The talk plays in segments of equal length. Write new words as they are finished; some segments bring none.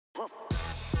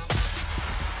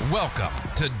Welcome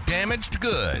to Damaged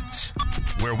Goods,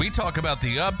 where we talk about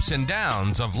the ups and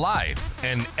downs of life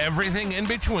and everything in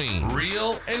between.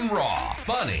 Real and raw,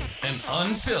 funny and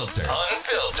unfiltered.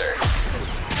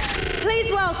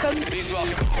 Please welcome.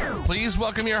 Please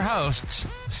welcome your hosts,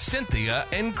 Cynthia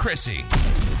and Chrissy.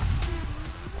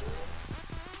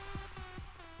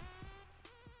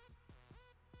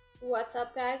 What's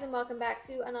up, guys, and welcome back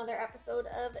to another episode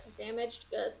of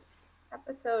Damaged Goods.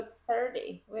 Episode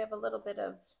 30. We have a little bit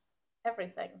of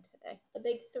everything today. The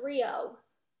big 3-0.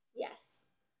 Yes.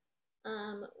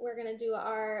 We're going to do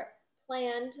our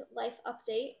planned life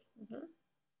update. Mm-hmm.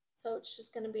 So it's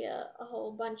just going to be a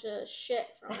whole bunch of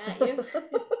shit thrown at you.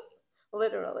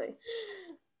 Literally.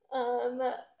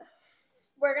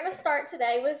 We're going to start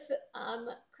today with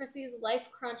Chrissy's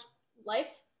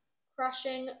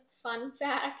life-crushing fun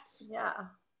fact. Yeah.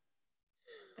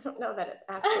 I don't know that it's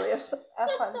actually a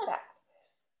fun fact.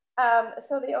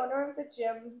 So the owner of the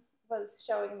gym was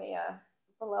showing me a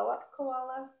blow-up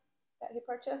koala that he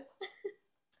purchased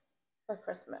for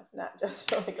Christmas, not just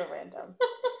for like a random.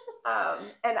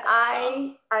 And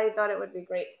I thought it would be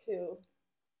great to,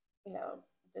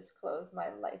 disclose my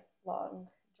lifelong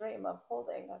dream of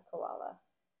holding a koala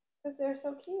because they're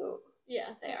so cute.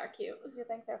 Yeah, they are cute. You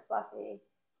think they're fluffy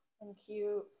and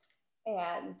cute,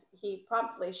 and he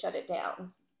promptly shut it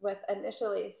down with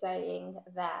initially saying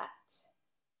that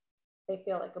they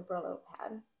feel like a Brillo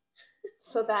pad.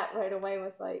 So that right away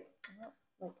was like, I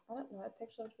don't know, I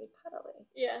picture it to be cuddly.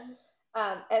 Yeah.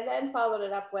 And then followed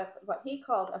it up with what he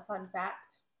called a fun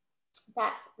fact,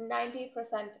 that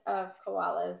 90% of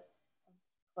koalas have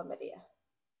chlamydia.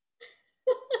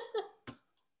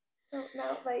 So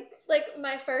now, like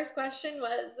my first question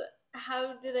was,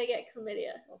 how do they get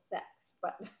chlamydia? Well, sex,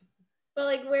 but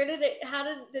like, where did it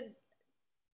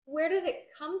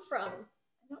come from?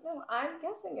 I don't know. I'm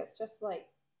guessing it's just like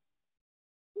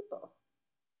people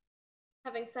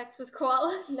having sex with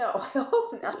koalas? No, I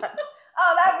hope not.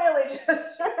 Oh, that really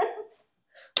just turns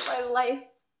my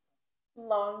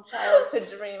lifelong childhood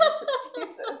dream to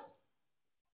pieces.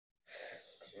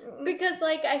 Because,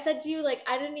 like I said to you, like,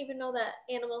 I didn't even know that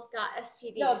animals got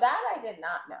STDs. No, that I did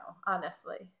not know,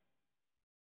 honestly.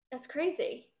 That's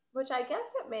crazy. Which I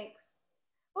guess it makes...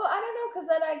 Well, I don't know, because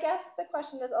then I guess the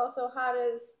question is also how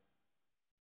does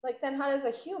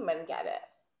a human get it?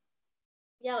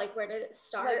 Yeah, like, where did it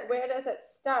start? Like, where does it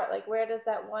start? Like, where does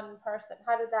that one person...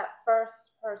 How did that first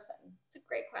person... It's a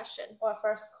great question. Or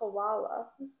first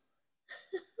koala...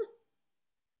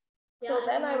 Yeah, so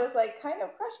then I was, like, kind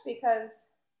of crushed because...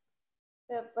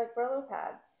 the like Brillo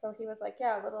pads. So he was like,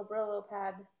 yeah, little Brillo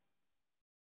pad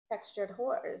textured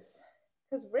whores.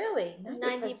 Because really,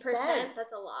 90%,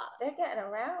 that's a lot. They're getting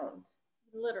around.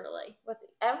 Literally. With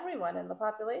everyone in the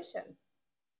population.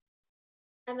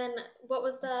 And then what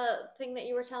was the thing that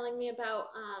you were telling me about,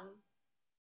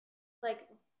 like,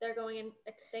 they're going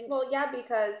extinct? Well, yeah,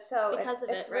 because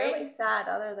it's right? really sad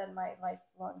other than my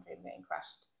lifelong dream getting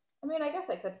crushed. I mean, I guess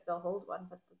I could still hold one,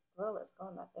 but the thrill is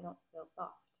gone that they don't feel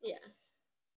soft. Yeah.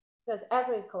 Because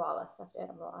every koala stuffed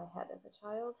animal I had as a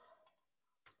child.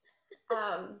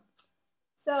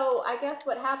 So I guess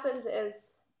what happens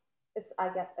is it's, I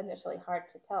guess, initially hard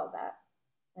to tell that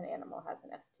an animal has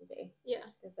an STD. Yeah.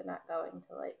 Because they're not going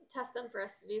to, like... test them for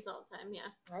STDs all the time,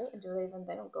 yeah. Right? And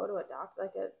they don't go to a doctor,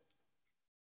 like a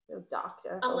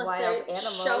doctor unless for wild they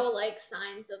animals. show, like,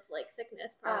 signs of, like,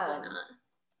 sickness, probably not.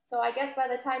 So I guess by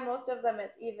the time most of them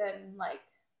it's even, like,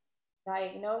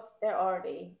 diagnosed, they're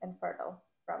already infertile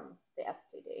from the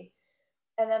STD.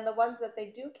 And then the ones that they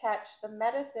do catch, the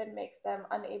medicine makes them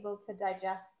unable to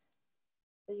digest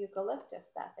the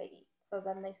eucalyptus that they eat. So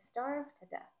then they starve to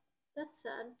death. That's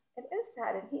sad. It is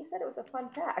sad, and he said it was a fun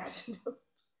fact.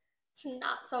 It's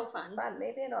not so fun.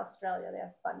 Maybe in Australia they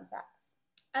have fun facts.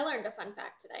 I learned a fun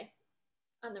fact today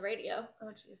on the radio. Oh,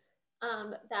 jeez.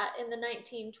 That in the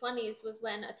 1920s was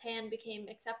when a tan became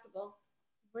acceptable.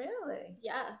 Really?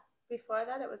 Yeah. Before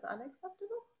that, it was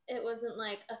unacceptable? It wasn't,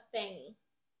 like, a thing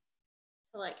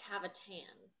to, like, have a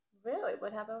tan. Really?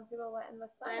 What happened when people went in the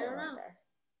sun? I don't know.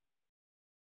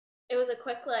 It was a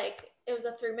quick, like, it was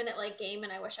a 3-minute, like, game,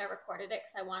 and I wish I recorded it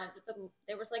because I wanted them.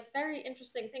 There was, like, very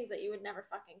interesting things that you would never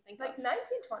fucking think like, of. Like,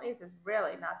 1920s is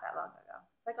really not that long ago.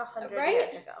 It's like 100 right?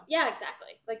 years ago. Yeah,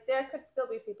 exactly. Like, there could still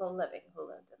be people living who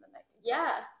lived in the 1920s.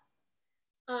 Yeah.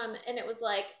 And it was,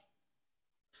 like,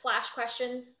 flash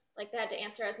questions. Like, they had to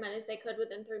answer as many as they could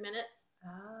within 3 minutes.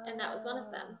 Oh. And that was one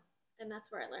of them. And that's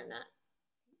where I learned that.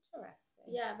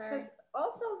 Interesting. Yeah, very. Because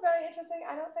also very interesting,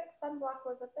 I don't think sunblock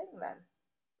was a thing then.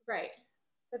 Right.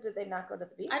 So did they not go to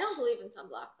the beach? I don't believe in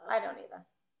sunblock, though. I don't either.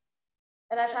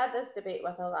 And I've had this debate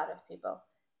with a lot of people.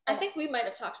 I think we might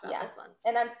have talked about yes, this once.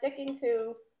 and I'm sticking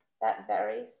to that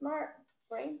very smart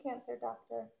brain cancer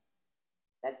doctor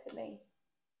said to me,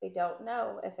 they don't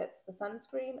know if it's the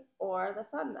sunscreen or the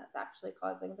sun that's actually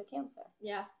causing the cancer.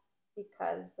 Yeah.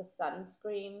 Because the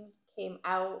sunscreen came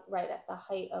out right at the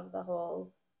height of the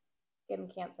whole skin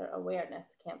cancer awareness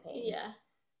campaign. Yeah.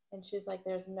 And she's like,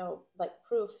 there's no like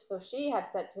proof. So she had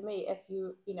said to me, if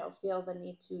you feel the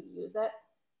need to use it,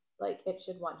 like it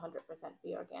should 100%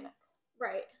 be organic.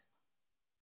 Right.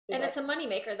 She's and like, it's a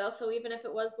moneymaker though, so even if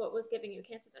it was what was giving you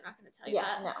cancer, they're not going to tell you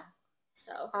that. Yeah, no.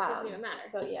 So it doesn't even matter.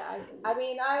 So yeah, I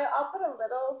mean, I'll put a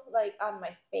little like on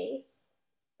my face,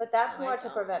 but that's more to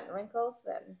prevent wrinkles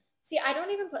than. See, I don't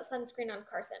even put sunscreen on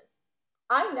Carson.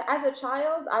 As a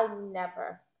child, I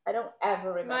don't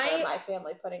ever remember my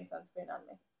family putting sunscreen on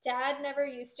me. Dad never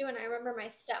used to, and I remember my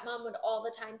stepmom would all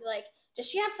the time be like, does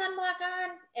she have sunblock on?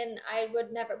 And I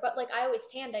would never, but like I always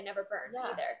tanned, I never burned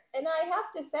either. And I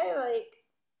have to say, like,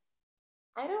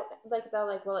 I don't, like, they're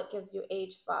like, well, it gives you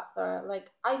age spots, or like,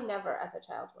 I never as a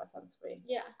child wore sunscreen.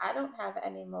 Yeah. I don't have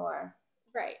any more,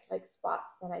 right, like,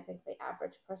 spots than I think the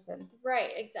average person.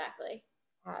 Right, exactly.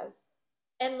 Has.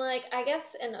 And like, I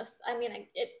guess, I mean,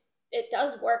 it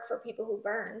does work for people who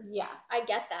burn. Yes. I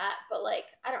get that, but like,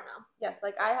 I don't know. Yes,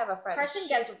 like I have a friend. Carson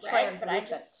gets red, but I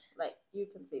just. Like, you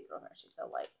can see through her. She's so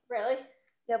light. Really?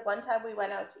 Yeah, one time we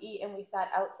went out to eat and we sat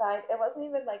outside. It wasn't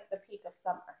even like the peak of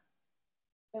summer.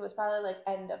 It was probably like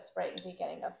end of spring,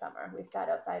 beginning of summer. We sat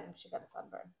outside and she got a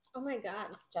sunburn. Oh my God.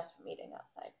 Just from eating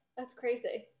outside. That's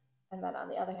crazy. And then on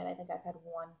the other hand, I think I've had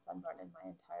one sunburn in my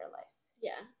entire life.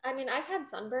 Yeah. I mean, I've had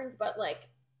sunburns, but like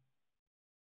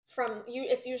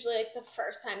it's usually like the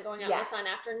first time going out in the sun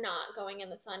after not going in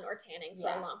the sun or tanning for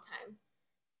a long time.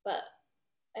 But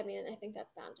I mean, I think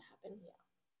that's bound to happen. Yeah.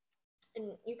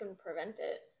 And you can prevent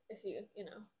it if you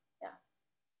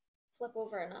flip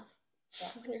over enough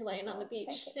when you're laying on the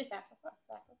beach. Back and forth.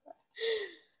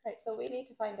 Right, so we need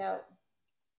to find out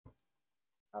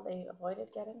how they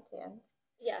avoided getting tanned.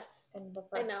 Yes. And the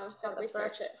first, I know, how to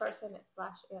research it.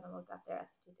 person/animal got their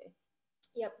STD.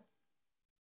 Yep.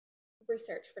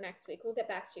 Research for next week. We'll get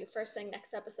back to you first thing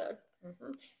next episode.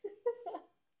 Mm-hmm.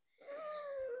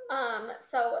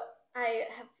 So I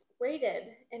have waited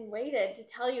and waited to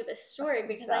tell you this story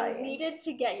because I needed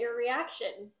to get your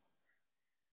reaction.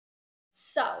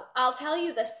 So I'll tell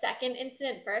you the second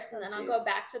incident first, and then I'll go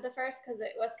back to the first because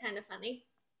it was kind of funny.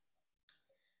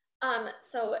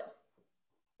 So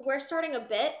we're starting a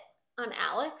bit on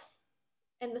Alex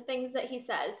and the things that he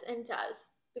says and does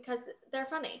because they're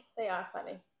funny. They are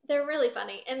funny. They're really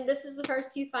funny. And this is the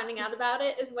first he's finding out about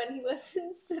it is when he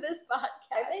listens to this podcast.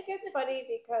 I think it's funny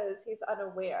because he's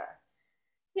unaware.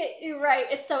 You're right.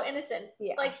 It's so innocent.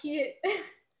 Yeah. Like he...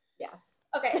 Yes.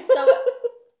 Okay, so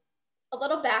a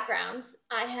little background.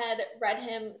 I had read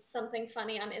him something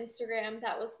funny on Instagram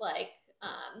that was like,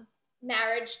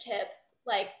 marriage tip.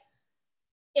 Like,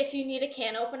 if you need a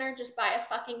can opener, just buy a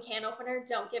fucking can opener.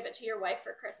 Don't give it to your wife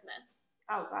for Christmas.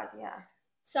 Oh, God, yeah.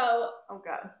 So... Oh,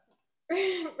 God.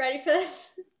 Ready for this?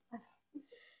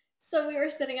 So we were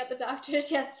sitting at the doctor's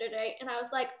yesterday, and I was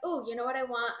like, oh, you know what I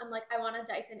want? I'm like, I want a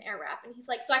Dyson Airwrap. And he's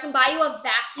like, so I can buy you a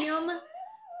vacuum,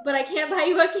 but I can't buy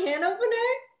you a can opener?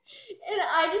 And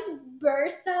I just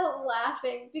burst out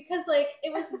laughing because, like,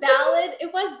 it was valid.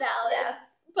 It was valid.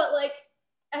 Yes. But, like,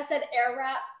 I said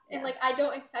Airwrap, and, like, I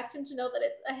don't expect him to know that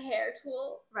it's a hair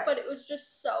tool. Right. But it was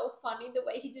just so funny the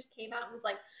way he just came out and was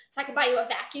like, so I can buy you a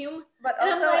vacuum? But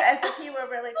and also like, as if he were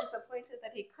really disappointed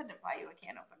that he couldn't buy you a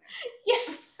can opener.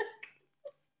 Yes.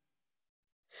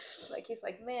 Like, he's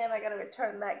like, man, I got to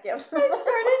return that gift. I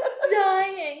started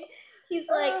dying. He's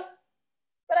like...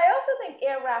 But I also think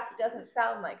Airwrap doesn't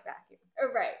sound like vacuum.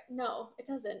 Right. No, it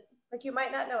doesn't. Like, you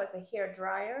might not know it's a hair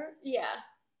dryer. Yeah.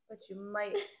 But you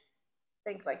might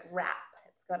think, like, wrap.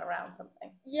 It's gone around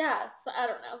something. Yeah. So, I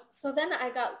don't know. So then I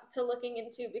got to looking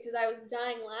into, because I was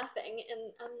dying laughing,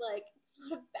 and I'm like, it's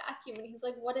not a vacuum. And he's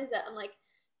like, what is it? I'm like,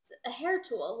 it's a hair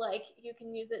tool. Like, you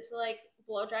can use it to, like,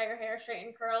 blow dry your hair,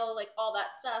 straighten, curl, like, all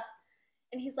that stuff.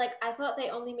 And he's like, I thought they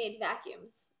only made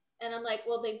vacuums. And I'm like,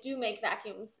 well, they do make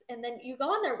vacuums. And then you go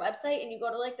on their website and you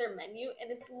go to like their menu and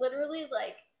it's literally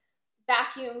like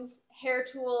vacuums, hair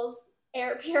tools,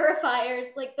 air purifiers,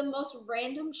 like the most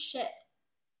random shit.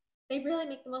 They really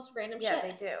make the most random shit. Yeah,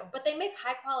 they do. But they make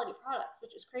high quality products,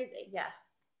 which is crazy. Yeah.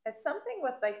 It's something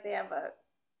with like, they have don't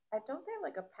they have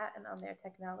like a patent on their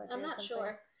technology? I'm not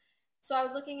sure. So I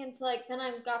was looking into like, then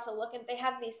I got to look and they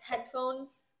have these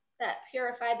headphones that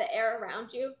purify the air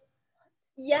around you.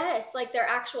 Yes, like they're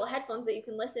actual headphones that you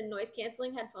can listen, noise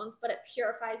canceling headphones, but it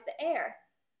purifies the air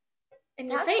in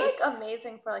your face. That's like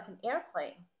amazing for like an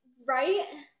airplane. Right?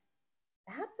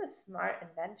 That's a smart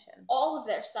invention. All of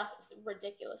their stuff is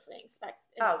ridiculously expensive.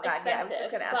 Oh, God, yeah. I was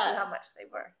just going to ask you how much they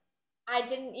were. I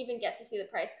didn't even get to see the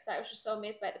price because I was just so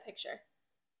amazed by the picture.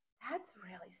 That's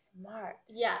really smart.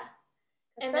 Yeah.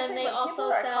 Especially and then they when also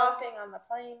people are sell coughing on the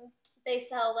plane. They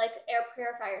sell like air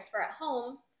purifiers for at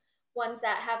home, ones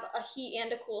that have a heat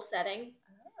and a cool setting.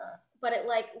 But it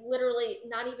like literally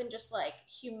not even just like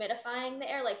humidifying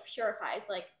the air, like purifies,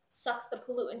 like sucks the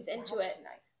pollutants into it.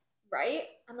 Nice. Right?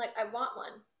 I'm like, I want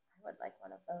one. I would like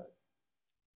one of those.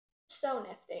 So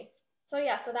nifty. So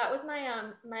yeah, so that was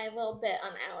my my little bit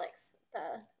on Alex.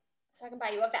 So I can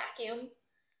buy you a vacuum.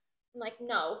 I'm like,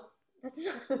 no, that's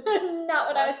not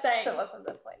what I was saying. That wasn't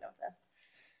the point of this.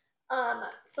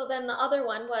 So then the other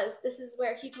one was, this is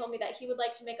where he told me that he would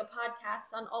like to make a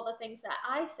podcast on all the things that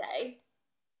I say,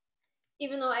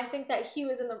 even though I think that he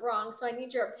was in the wrong, so I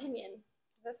need your opinion.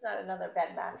 That's not another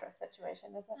bed mattress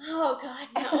situation, is it? Oh, God,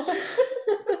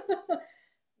 no.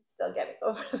 Still getting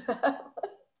over that.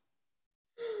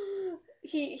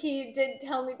 He did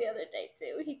tell me the other day,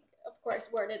 too. He, of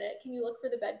course, worded it, can you look for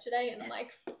the bed today? And I'm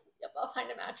like, yep, I'll find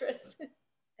a mattress.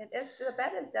 It is. The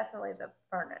bed is definitely the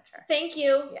furniture. Thank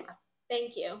you. Yeah.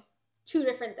 Thank you. Two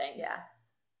different things. Yeah.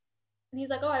 And he's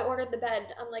like, oh, I ordered the bed.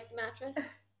 I'm like, the mattress?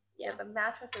 Yeah, the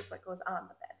mattress is what goes on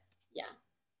the bed. Yeah.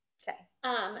 Okay.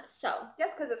 So.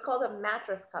 Yes, because it's called a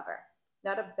mattress cover,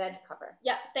 not a bed cover.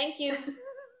 Yeah, thank you.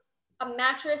 A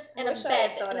mattress and a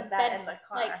bed. I thought and of a that bed in the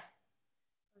car. like, I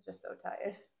was just so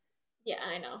tired. Yeah,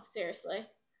 I know. Seriously.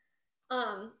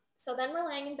 So then we're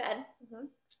laying in bed,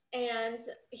 and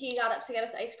he got up to get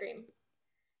us ice cream.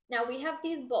 Now we have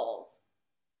these bowls.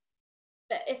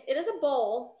 But it is a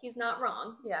bowl. He's not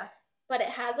wrong. Yes. But it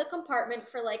has a compartment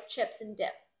for like chips and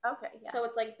dip. Okay. Yes. So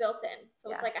it's like built in.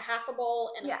 So it's like a half a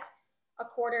bowl and a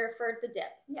quarter for the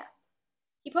dip. Yes.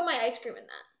 He put my ice cream in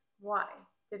that. Why?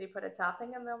 Did he put a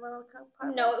topping in the little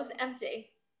compartment? No, it was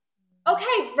empty.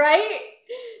 Okay, right?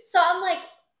 So I'm like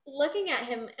looking at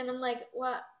him and I'm like,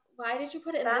 what? Why did you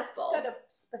put it in this bowl? That's got a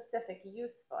specific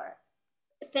use for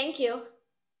it. Thank you.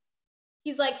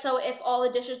 He's like, so if all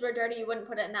the dishes were dirty, you wouldn't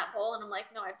put it in that bowl? And I'm like,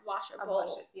 no, I'd wash a bowl.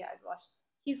 Wash it. Yeah, I'd wash.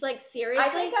 He's like, seriously? I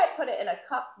think I'd put it in a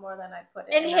cup more than I'd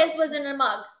put it in his was in a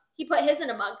mug. He put his in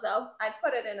a mug, though. I'd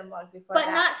put it in a mug before But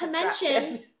not to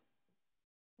mention,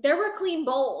 there were clean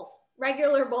bowls,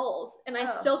 regular bowls, and I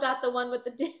still got the one with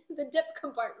the dip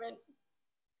compartment.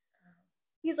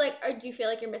 He's like, do you feel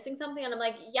like you're missing something? And I'm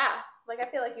like, yeah. Like, I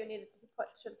feel like you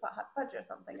should put hot fudge or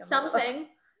something. Something.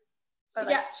 Or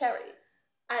like cherries.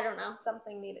 I don't know.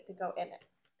 Something needed to go in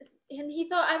it. And he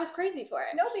thought I was crazy for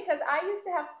it. No, because I used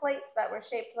to have plates that were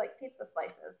shaped like pizza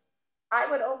slices. I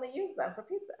would only use them for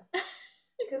pizza.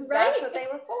 Because that's what they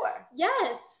were for.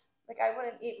 Yes. Like, I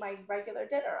wouldn't eat my regular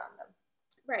dinner on them.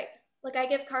 Right. Like, I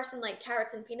give Carson, like,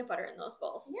 carrots and peanut butter in those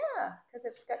bowls. Yeah, because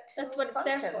it's got two That's what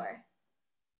functions. it's there for.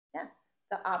 Yes,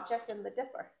 the object and the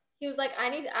dipper. He was like,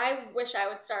 I wish I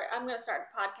would start, I'm going to start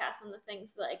a podcast on the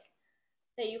things, like,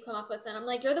 that you come up with. And I'm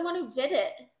like, you're the one who did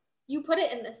it. You put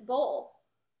it in this bowl.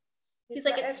 He's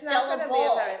like, it's still a bowl. It's not going to be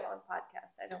a very long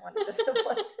podcast. I don't want to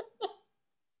disappoint.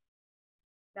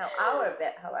 Now, our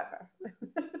bit, however.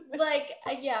 Like,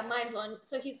 yeah, mind blown.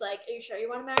 So he's like, are you sure you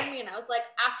want to marry me? And I was like,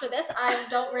 after this, I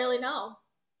don't really know.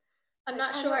 I'm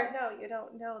not sure. No, you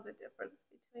don't know the difference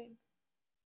between.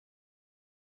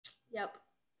 Yep.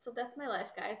 So that's my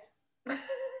life, guys.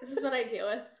 This is what I deal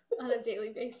with on a daily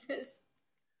basis.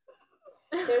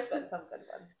 There's been some good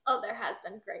ones. Oh, there has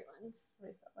been great ones.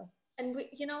 Recently. And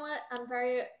you know what? I'm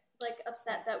very, like,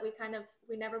 upset that we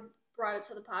never brought it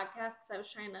to the podcast because I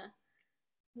was trying to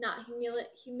not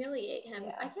humiliate him.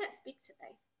 Yeah. I can't speak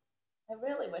today. I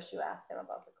really wish you asked him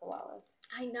about the koalas.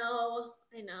 I know.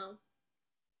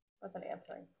 Wasn't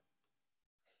answering.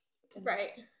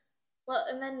 Right. Well,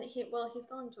 and then he's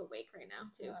going to a wake right now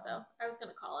too. Oh. So I was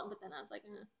gonna call him, but then I was like,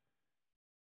 I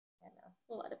know.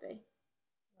 We'll let it be.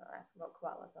 I'll ask him about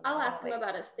koalas. I'll ask him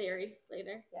about his theory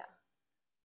later. Yeah.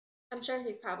 I'm sure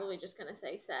he's probably just gonna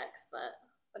say sex, but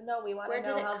no, we want to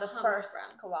know how the first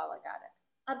koala got it.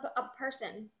 A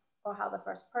person. Or how the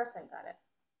first person got it.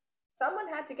 Someone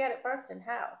had to get it first, and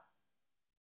how?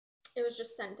 It was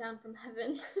just sent down from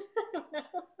heaven. I don't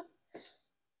know.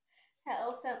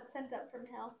 Hell, sent up from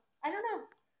hell. I don't know.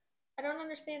 I don't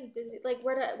understand disease. Like,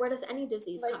 where does any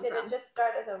disease come from? Did it just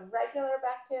start as a regular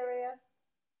bacteria?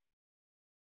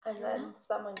 And then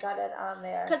someone got it on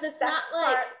there. Because it's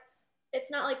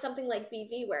not like something like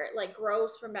BV where it like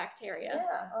grows from bacteria.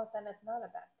 Yeah. Oh, then it's not a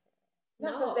bacteria.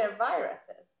 No, because they're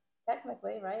viruses,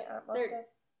 technically, right? Aren't most of?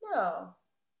 No.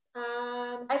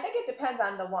 I think it depends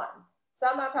on the one.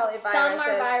 Some are probably viruses. Some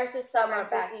are viruses. Some are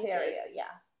bacteria. Diseases. Yeah.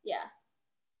 Yeah.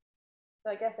 So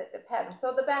I guess it depends.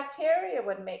 So the bacteria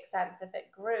would make sense if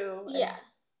it grew and Yeah.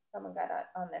 someone got it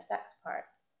on their sex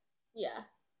parts. Yeah.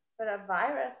 But a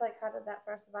virus, like how did that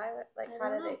first virus, like I how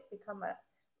don't did know. it become a,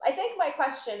 I think my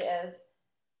question is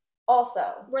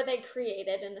also, Were they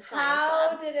created in a science how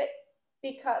lab? did it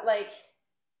become, like,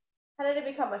 how did it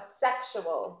become a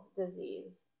sexual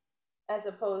disease as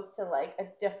opposed to like a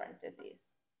different disease?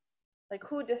 Like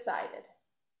who decided?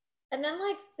 And then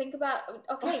like think about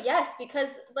okay, yes, because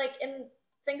like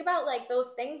think about like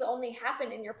those things only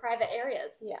happen in your private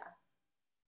areas. Yeah.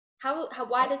 How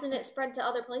why doesn't it spread to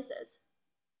other places?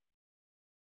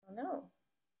 I don't know.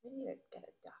 We need to get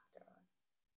a doctor on.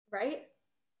 Right?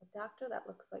 A doctor that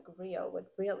looks like Rio would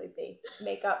really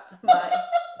make up for my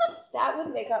that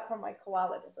would make up for my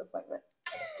koala disappointment.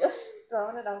 Just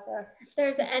throwing it out there. If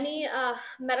there's any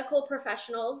medical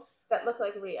professionals That look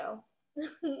like Rio.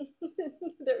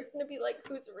 they're gonna be like,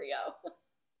 who's Rio?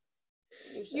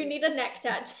 Usually. You need a neck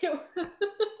tattoo.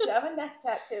 You have a neck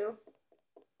tattoo.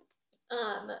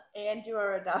 And you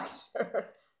are a doctor.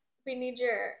 We need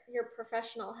your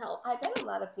professional help. I bet a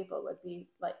lot of people would be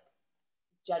like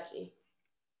judgy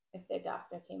if their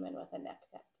doctor came in with a neck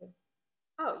tattoo.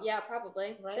 Oh yeah,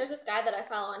 probably. Right? There's this guy that I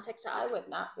follow on TikTok. I would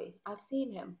not be. I've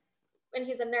seen him. And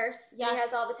he's a nurse. Yes. He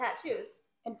has all the tattoos.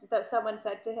 And that someone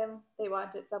said to him they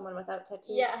wanted someone without tattoos.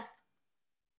 Yeah.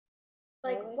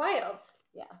 Like Really? wild.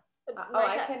 Yeah. It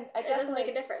I doesn't make a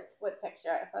definitely difference. would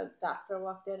picture if a doctor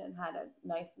walked in and had a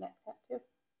nice neck tattoo.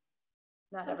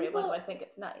 Not Some everyone people- would think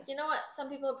it's nice. You know what? Some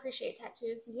people appreciate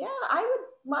tattoos. Yeah, I would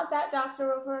want that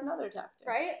doctor over another doctor.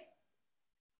 Right?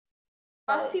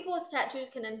 But Us people with tattoos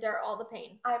can endure all the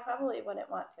pain. I probably wouldn't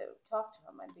want to talk to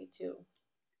him. I'd be too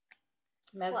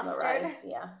mesmerized. Flustered?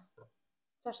 Yeah.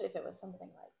 Especially if it was something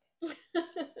like,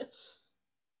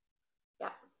 yeah.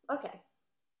 Okay.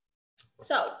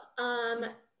 So,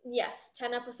 yes,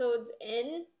 10 episodes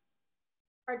in.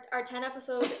 Our 10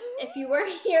 episode, if you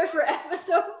weren't here for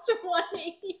episode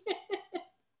 20. I'm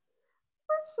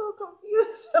so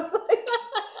confused. I'm like,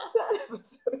 it's not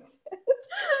episode 10.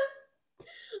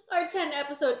 Our 10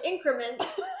 episode increment.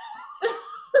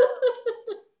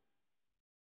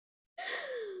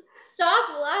 Stop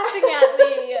laughing at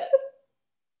me.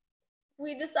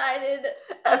 We decided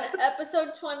on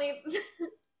episode 20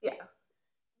 Yes.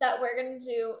 that we're going to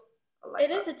do. Oh my It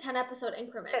God. is a 10 episode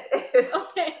increment. It is.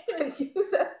 Okay. You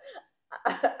said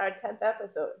our 10th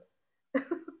episode.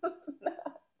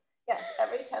 Yes,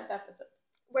 every 10th episode.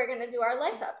 We're going to do our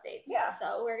life updates. Yeah.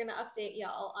 So we're going to update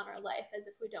y'all on our life as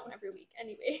if we don't every week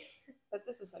anyways. But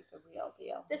this is like the real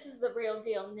deal. This is the real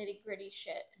deal nitty gritty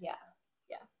shit. Yeah.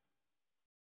 Yeah.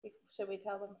 Should we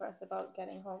tell them first about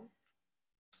getting home?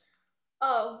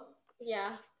 Oh,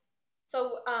 yeah.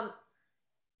 So,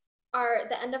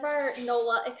 the end of our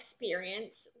NOLA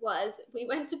experience was we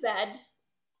went to bed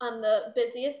on the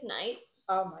busiest night.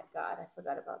 Oh my God, I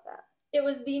forgot about that. It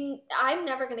was I'm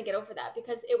never going to get over that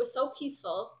because it was so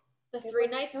peaceful the It 3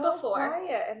 was nights so before.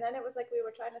 quiet, and then it was like we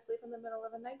were trying to sleep in the middle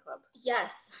of a nightclub.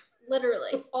 Yes,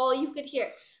 literally. All you could hear.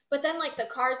 But then, like, the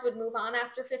cars would move on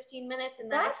after 15 minutes, and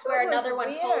then That's I swear what was another one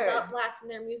pulled weird. up blasting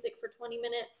their music for 20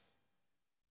 minutes.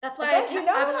 That's But why then, you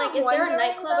know I'm what like, I'm is there a wondering,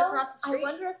 nightclub though? across the street?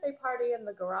 I wonder if they party in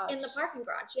the garage. In the parking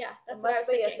garage, yeah. That's It what I must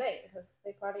was be thinking. a thing because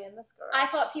they party in this garage. I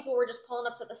thought people were just pulling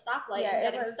up to the stoplight and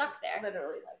it getting was stuck there.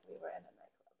 literally like we were in a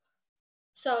nightclub.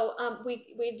 So we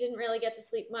didn't really get to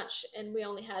sleep much, and we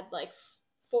only had like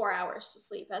 4 hours to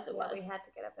sleep as it was. We had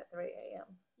to get up at 3 a.m.,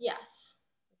 Yes.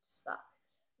 which sucked.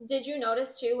 Did you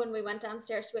notice too when we went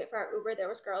downstairs to wait for our Uber, there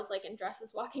was girls like in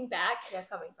dresses walking back? Yeah,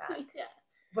 coming back. Yeah.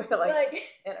 We're like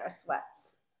in our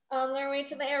sweats. On their way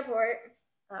to the airport.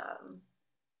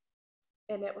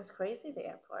 And it was crazy, the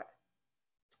airport.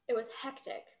 It was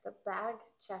hectic. The bag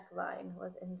check line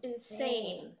was insane.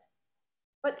 Insane.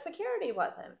 But security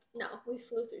wasn't. No, we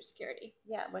flew through security.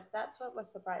 Yeah, that's what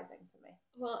was surprising to me.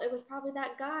 Well, it was probably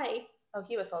that guy. Oh,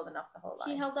 he was holding up the whole line.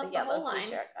 He held up the yellow whole line.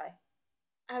 T-shirt guy.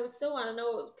 I would still want to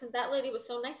know because that lady was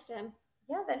so nice to him.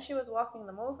 Yeah, then she was walking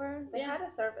them over. They Yeah. had a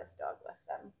service dog with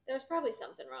them. There was probably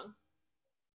something wrong.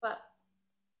 But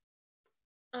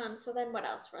So then what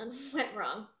else went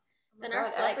wrong? oh my Then our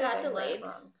God, flight got everything went delayed.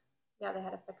 wrong. Yeah, they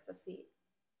had to fix a seat.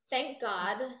 Thank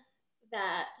God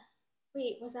that.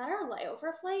 Wait, was that our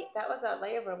layover flight? That was our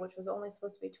layover, which was only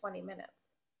supposed to be 20 minutes.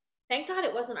 Thank God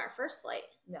it wasn't our first flight.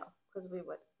 No, because we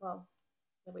would have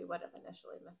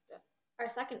initially missed it. Our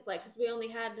second flight because we only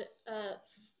had a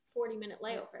 40-minute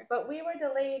layover. But we were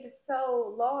delayed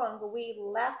so long, we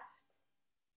left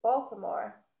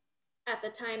Baltimore. At the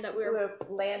time that We we were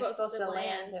were supposed to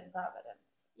land in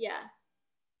Providence. Yeah.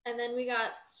 And then we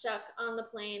got stuck on the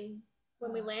plane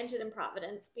when we landed in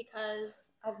Providence because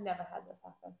I've never had this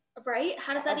happen. right?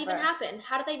 How does that even Ever. happen?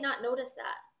 How do they not notice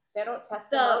that? They don't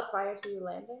test them out prior to you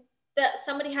landing? That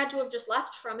somebody had to have just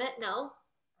left from it? No.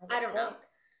 I don't know.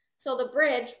 So the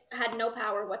bridge had no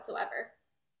power whatsoever.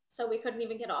 So we couldn't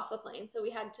even get off the plane. So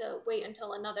we had to wait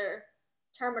until another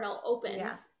terminal opened.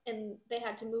 Yes. And they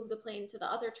had to move the plane to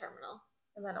the other terminal.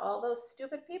 And then all those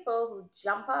stupid people who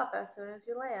jump up as soon as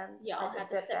you land. Y'all had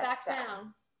to sit back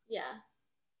down. Yeah.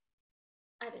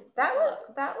 I didn't. That was.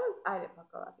 I didn't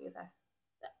buckle up either.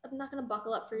 I'm not gonna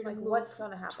buckle up for you to move. What's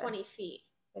gonna happen? 20 feet.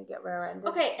 And get rear-ended.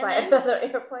 Okay, and by then another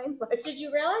airplane. Like, did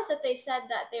you realize that they said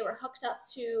that they were hooked up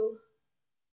to?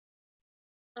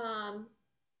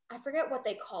 I forget what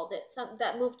they called it. Some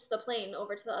that moved the plane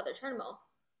over to the other terminal.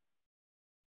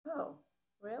 Oh,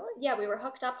 really? Yeah, we were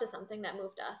hooked up to something that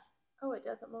moved us. Oh, it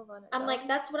doesn't move on its I'm own? like,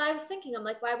 that's what I was thinking. I'm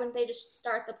like, why wouldn't they just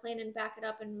start the plane and back it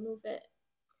up and move it?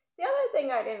 The other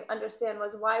thing I didn't understand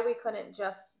was why we couldn't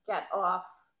just get off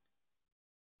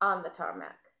on the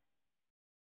tarmac.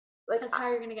 Like, because how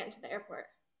are you going to get into the airport?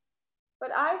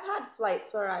 But I've had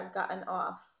flights where I've gotten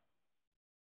off.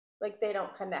 Like, they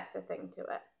don't connect a thing to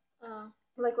it. Oh.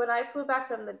 Like, when I flew back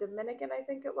from the Dominican, I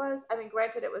think it was. I mean,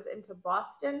 granted, it was into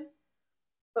Boston.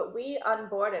 But we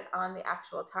unboarded on the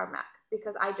actual tarmac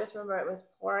because I just remember it was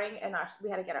pouring and we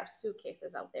had to get our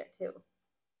suitcases out there too.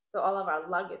 So all of our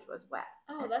luggage was wet.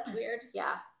 Oh, that's weird.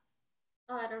 Yeah.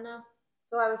 Oh, I don't know.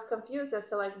 So I was confused as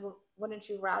to like, wouldn't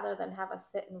you rather than have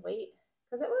us sit and wait?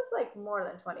 Because it was like more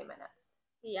than 20 minutes.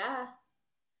 Yeah.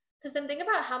 Because then think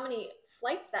about how many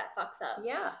flights that fucks up.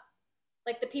 Yeah.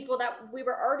 Like the people that we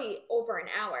were already over an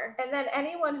hour. And then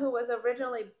anyone who was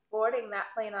originally boarding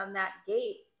that plane on that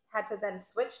gate had to then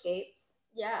switch gates.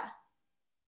 Yeah.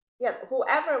 Yeah,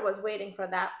 whoever was waiting for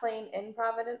that plane in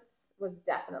Providence was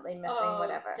definitely missing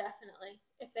whatever. Definitely.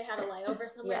 If they had a layover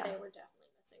somewhere, Yeah. they were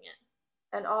definitely missing it.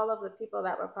 And all of the people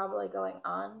that were probably going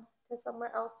on to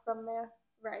somewhere else from there.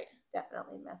 Right.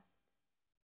 Definitely missed.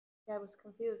 Yeah, I was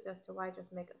confused as to why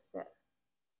just make us sit.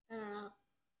 I don't know.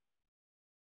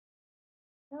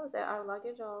 That was it. Our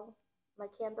luggage my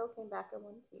candle came back in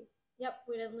one piece. Yep,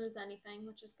 we didn't lose anything,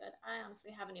 which is good. I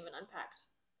honestly haven't even unpacked.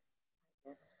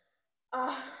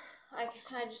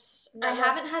 I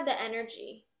haven't had the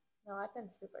energy. No, I've been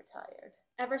super tired.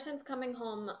 Ever since coming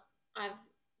home,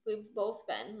 we've both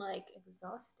been like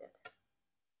exhausted.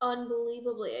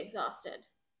 Unbelievably exhausted.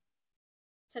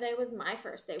 Today was my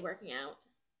first day working out.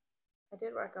 I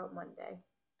did work out Monday.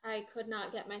 I could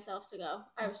not get myself to go.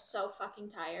 I was so fucking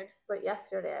tired. But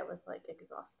yesterday I was like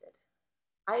exhausted.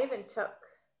 I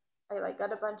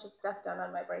got a bunch of stuff done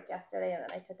on my break yesterday, and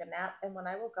then I took a nap, and when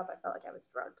I woke up I felt like I was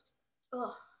drugged.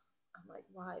 Ugh. I'm like,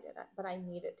 why did I? But I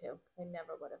needed to, because I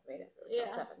never would have made it through till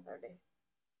 7:30.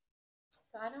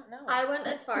 So I don't know. I went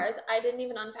as far as I didn't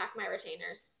even unpack my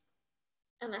retainers.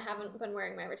 And I haven't been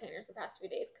wearing my retainers the past few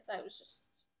days because I was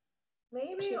just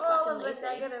maybe all of the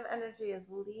negative energy is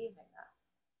leaving us.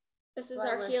 This is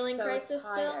our healing crisis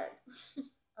still?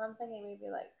 I'm thinking maybe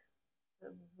like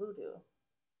the voodoo.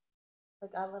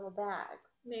 Like our little bags.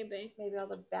 Maybe all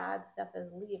the bad stuff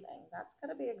is leaving. That's going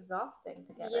to be exhausting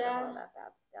to get rid of all that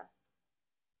bad stuff.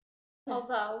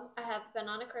 Although I have been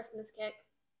on a Christmas kick.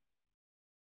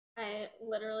 I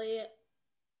literally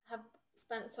have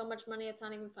spent so much money, it's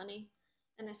not even funny.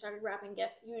 And I started wrapping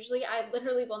gifts. Usually I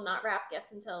literally will not wrap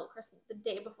gifts until the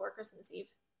day before Christmas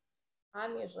Eve.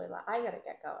 I'm usually I got to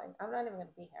get going. I'm not even going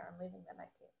to be here. I'm leaving the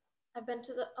 19th. I've been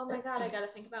to oh my God, I got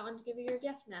to think about when to give you your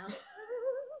gift now.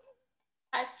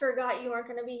 I forgot you weren't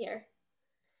going to be here.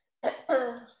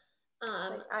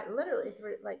 I literally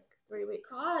 3 weeks.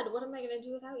 God, what am I going to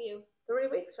do without you? 3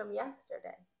 weeks from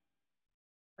yesterday,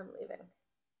 I'm leaving.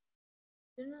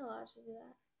 You're not allowed to do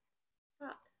that.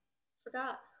 Fuck.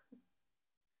 Forgot.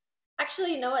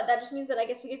 Actually, you know what? That just means that I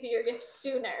get to give you your gift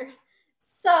sooner.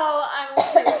 So I'm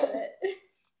okay with it.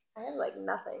 I have like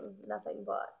nothing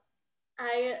bought.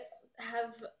 I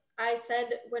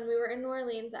said when we were in New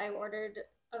Orleans, I ordered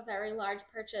a very large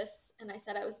purchase, and I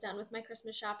said I was done with my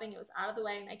Christmas shopping. It was out of the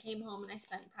way, and I came home and I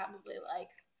spent probably like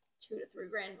 $2,000 to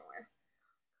 $3,000 more.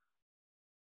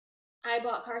 I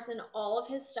bought Carson all of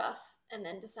his stuff and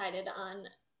then decided on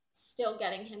still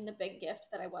getting him the big gift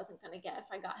that I wasn't going to get if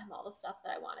I got him all the stuff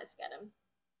that I wanted to get him.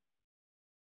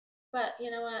 But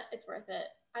you know what? It's worth it.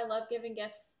 I love giving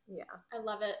gifts. Yeah. I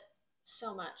love it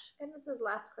so much. And this is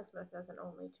last Christmas as an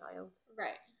only child.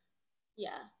 Right.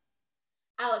 Yeah.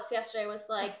 Alex yesterday was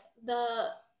like,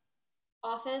 the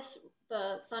office,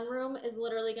 the sunroom is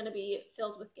literally going to be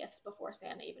filled with gifts before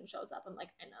Santa even shows up. I'm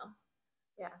like, I know.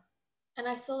 Yeah. And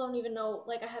I still don't even know,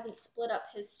 like, I haven't split up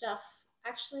his stuff.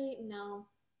 Actually, no.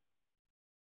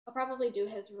 I'll probably do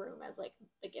his room as like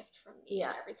the gift from me, Yeah.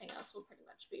 and everything else will pretty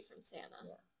much be from Santa.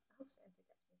 Yeah. I hope Santa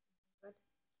gets me something good.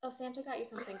 Oh, Santa got you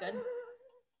something good.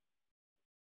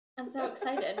 I'm so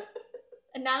excited.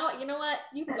 And now, you know what?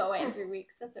 You can go away in 3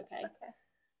 weeks. That's okay. Okay.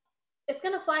 It's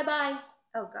gonna fly by.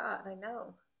 Oh God, I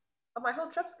know. Oh, my whole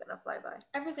trip's gonna fly by.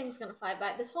 Everything's gonna fly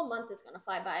by. This whole month is gonna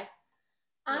fly by.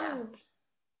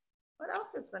 What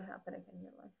else has been happening in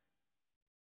your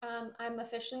life? I'm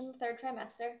officially in the 3rd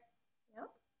trimester. Yep.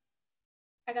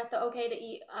 I got the okay to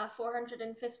eat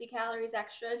 450 calories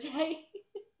extra a day.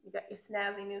 You got your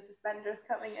snazzy new suspenders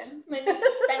coming in. My new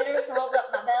suspenders to hold up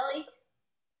my belly.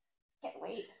 Can't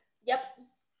wait. Yep.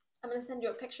 I'm going to send you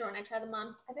a picture when I try them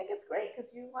on. I think it's great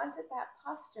because you wanted that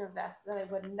posture vest that I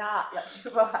would not let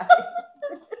you buy.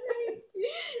 That's right.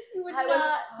 You would I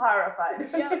was horrified.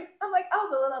 Yep. I'm like, oh,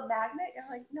 the little magnet? You're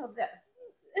like, no, this.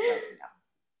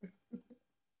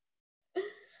 No.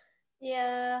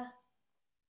 Yeah.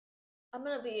 I'm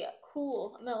going to be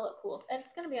cool. I'm going to look cool. And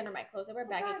it's going to be under my clothes. I wear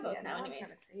baggy clothes now anyways. I'm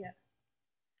trying to see it.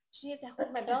 She needs to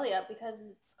hold my belly up because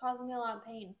it's causing me a lot of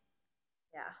pain.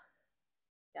 Yeah.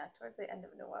 Yeah, towards the end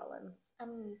of New Orleans,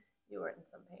 you were in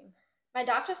some pain. My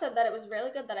doctor said that it was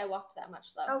really good that I walked that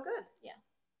much, though. Oh, good. Yeah.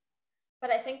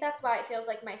 But I think that's why it feels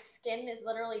like my skin is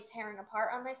literally tearing apart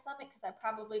on my stomach because I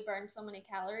probably burned so many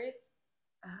calories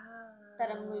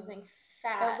that I'm losing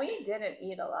fat. And we didn't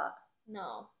eat a lot.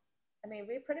 No. I mean,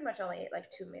 we pretty much only ate like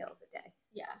 2 meals a day.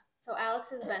 Yeah. So Alex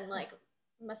has been like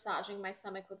massaging my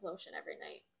stomach with lotion every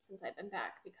night since I've been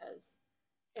back because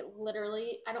it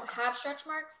literally, I don't have stretch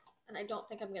marks and I don't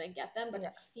think I'm going to get them, but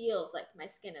it feels like my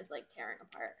skin is like tearing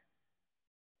apart.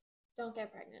 Don't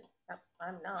get pregnant. No,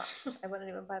 I'm not. I wouldn't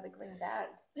even buy the green bag.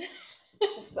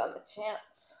 Just on the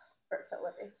chance.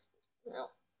 Fertility. No.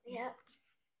 Yeah.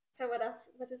 So what else?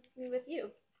 What is new with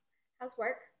you? How's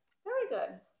work? Very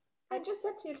good. I just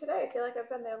said to you today, I feel like I've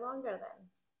been there longer than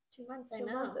 2 months. 2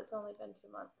 months. It's only been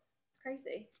 2 months. It's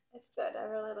crazy. It's good. I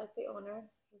really like the owner.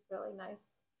 He's really nice.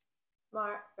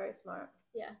 Smart. Very smart.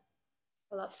 Yeah.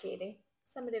 I love Katie.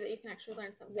 Somebody that you can actually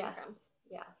learn something from.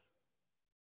 Yeah.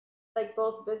 Like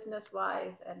both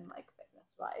business-wise and like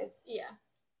fitness-wise. Yeah.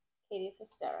 Katie's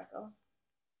hysterical.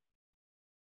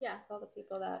 Yeah. All the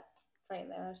people that train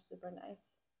there are super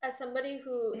nice. As somebody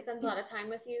who spends a lot of time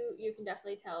with you, you can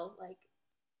definitely tell like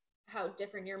how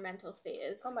different your mental state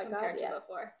is compared to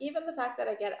before. Even the fact that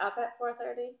I get up at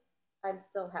 4:30, I'm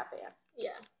still happier.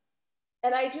 Yeah.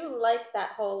 And I do like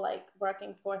that whole like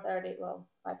working 4:30, well,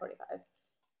 5:45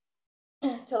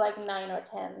 to like 9 or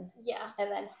 10. Yeah.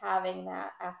 And then having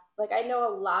that like I know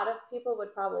a lot of people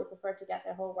would probably prefer to get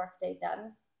their whole workday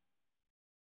done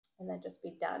and then just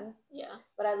be done. Yeah.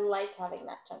 But I like having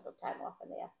that chunk of time off in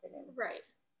the afternoon. Right.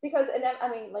 Because I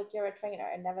mean, like you're a trainer,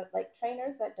 and never like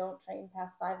trainers that don't train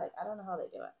past 5. Like I don't know how they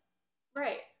do it.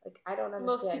 Right. Like I don't understand.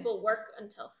 Most people work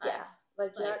until 5. Yeah.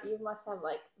 Like you must have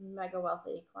like mega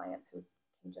wealthy clients who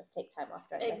can just take time off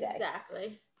during the day.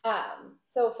 Exactly.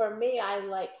 So for me, I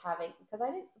like having, because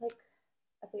I didn't like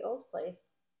at the old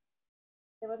place,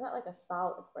 there was not like a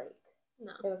solid break.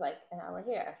 No. It was like an hour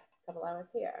here, a couple hours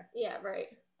here. Yeah. Right.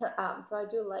 So I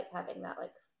do like having that,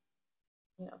 like,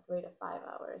 3 to 5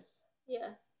 hours.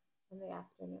 Yeah. In the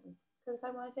afternoon, because if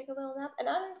I want to take a little nap, and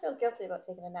I don't feel guilty about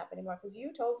taking a nap anymore, because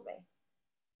you told me,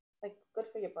 like, good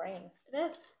for your brain. It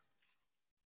is.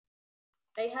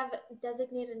 They have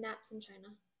designated naps in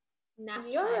China. Nap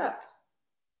Europe. Time.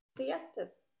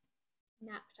 Siestas.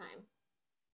 Nap time.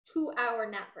 2-hour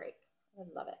nap break. I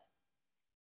love it.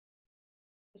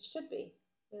 It should be.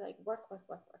 You're like work.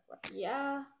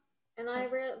 Yeah, and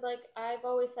I've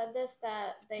always said this,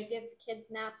 that they give kids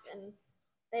naps and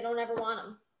they don't ever want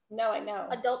them. No, I know.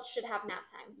 Adults should have nap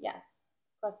time. Yes.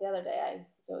 Of course, the other day I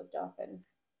dozed off and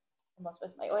almost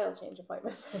missed my oil change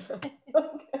appointment.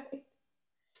 Okay.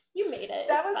 You made it.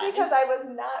 That was fine. Because I was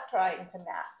not trying to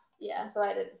nap. Yeah. So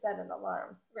I didn't set an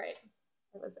alarm. Right.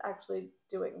 I was actually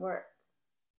doing work.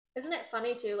 Isn't it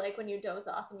funny too, like when you doze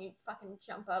off and you fucking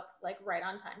jump up like right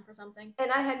on time for something?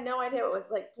 And I had no idea what it was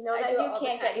like. That you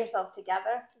can't get yourself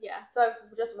together. Yeah. So I was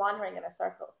just wandering in a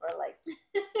circle for like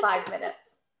 5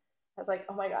 minutes. I was like,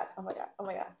 oh my God. And I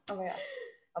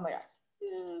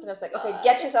was like, okay,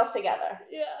 get yourself together.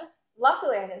 Yeah.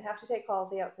 Luckily, I didn't have to take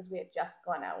Halsey out because we had just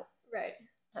gone out. Right.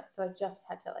 So I just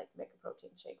had to like make a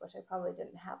protein shake, which I probably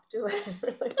didn't have to.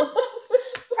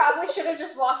 Probably should have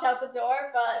just walked out the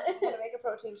door, but I'm gonna make a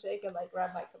protein shake and like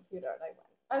grab my computer, and I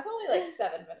went. I was only like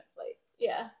 7 minutes late.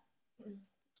 Yeah.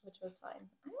 Which was fine.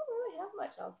 I don't really have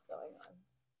much else going on.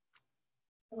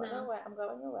 I'm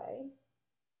going away.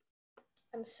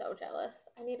 I'm so jealous.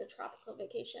 I need a tropical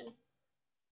vacation.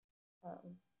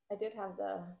 I did have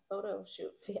the photo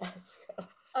shoot fiasco.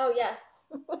 Oh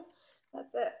yes,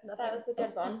 That's it. Nothing, that was a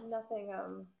good one.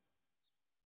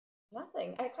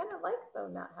 Nothing. I kind of like though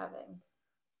not having.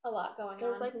 A lot going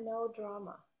There's on. like no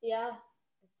drama. Yeah,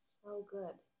 It's so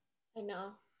good. I know.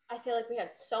 I feel like we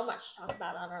had so much to talk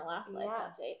about on our last life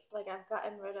update. Like I've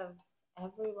gotten rid of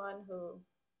everyone who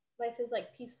Life is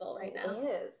like peaceful right now. It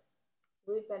is.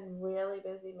 We've been really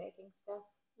busy making stuff.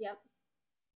 Yep.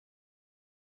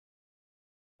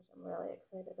 Which I'm really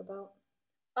excited about.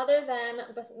 Other than,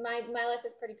 but my life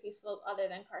is pretty peaceful. Other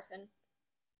than Carson.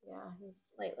 Yeah, he's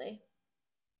lately.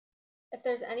 If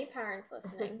there's any parents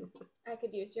listening, I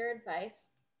could use your advice.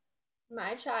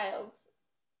 My child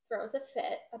throws a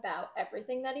fit about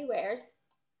everything that he wears.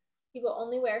 He will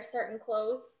only wear certain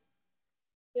clothes.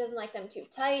 He doesn't like them too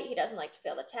tight. He doesn't like to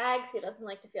feel the tags. He doesn't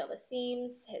like to feel the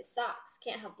seams. His socks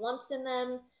can't have lumps in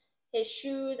them. His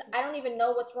shoes, I don't even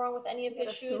know what's wrong with any of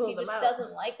his shoes. He just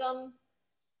doesn't like them.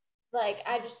 Like,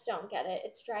 I just don't get it.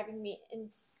 It's driving me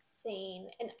insane.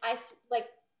 And I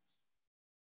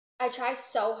try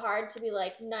so hard to be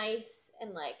like nice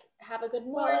and like have a good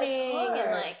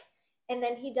morning and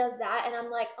then he does that and I'm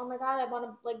like, oh my god, I want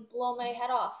to like blow my head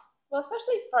off. Well,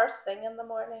 especially first thing in the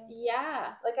morning.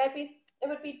 Yeah. Like it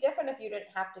would be different if you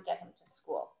didn't have to get him to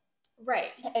school.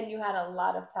 Right. And you had a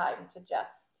lot of time to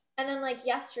just. And then like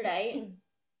yesterday,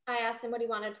 I asked him what he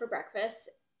wanted for breakfast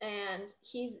and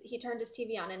he turned his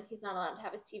TV on and he's not allowed to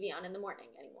have his TV on in the morning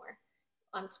anymore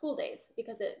on school days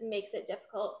because it makes it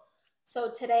difficult.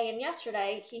 So today and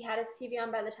yesterday, he had his TV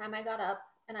on by the time I got up,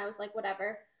 and I was like,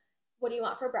 whatever. What do you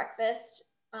want for breakfast?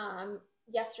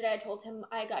 Yesterday, I told him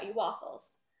I got you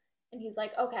waffles. And he's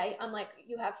like, okay. I'm like,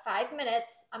 you have 5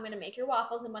 minutes. I'm going to make your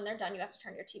waffles, and when they're done, you have to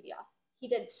turn your TV off. He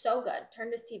did so good.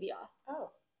 Turned his TV off. Oh.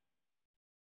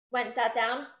 Went and sat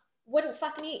down. Wouldn't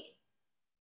fucking eat.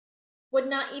 Would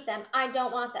not eat them. I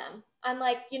don't want them. I'm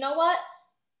like, you know what?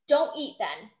 Don't eat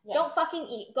then. Yeah. Don't fucking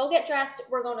eat. Go get dressed.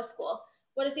 We're going to school.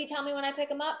 What does he tell me when I pick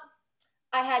him up?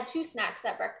 I had 2 snacks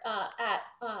at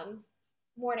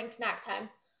morning snack time.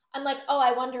 I'm like, oh,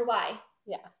 I wonder why.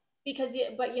 Yeah.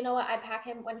 But you know what? I pack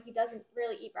him when he doesn't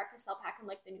really eat breakfast. I'll pack him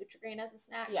like the Nutri-Grain as a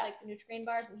snack, like the Nutri-Grain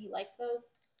bars, and he likes those.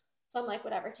 So I'm like,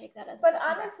 whatever, take that as. But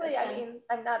honestly, I mean,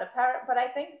 I'm not a parent, but I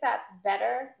think that's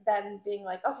better than being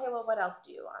like, okay, well, what else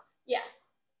do you want? Yeah.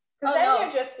 Because then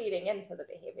you're just feeding into the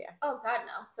behavior. Oh God,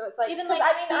 no. So it's like, even like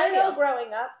I know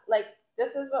growing up, like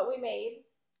this is what we made.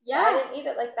 Yeah. I didn't eat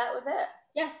it like that was it.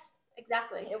 Yes,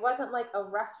 exactly. It wasn't like a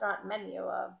restaurant menu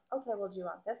of, okay, well, do you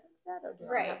want this instead? Or do you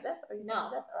want to have this? Or you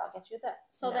want this? Or I'll get you this.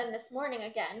 So then this morning,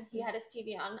 again, he had his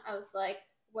TV on. I was like,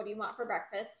 what do you want for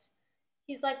breakfast?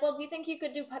 He's like, well, do you think you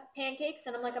could do pancakes?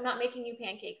 And I'm like, I'm not making you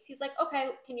pancakes. He's like, okay,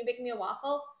 can you make me a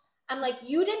waffle? I'm like,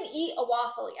 you didn't eat a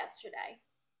waffle yesterday.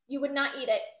 You would not eat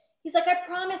it. He's like, I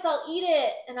promise I'll eat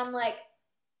it. And I'm like,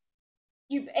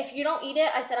 if you don't eat it,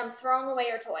 I said, I'm throwing away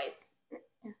your toys.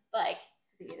 Like,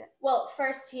 eat it. Well,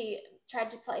 first he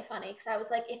tried to play funny because I was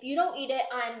like, if you don't eat it,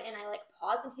 and I like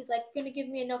paused and he's like, gonna give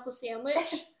me a knuckle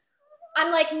sandwich?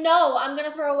 I'm like, no, I'm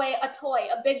gonna throw away a toy,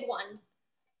 a big one.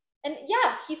 And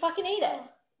yeah, he fucking ate it.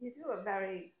 You do a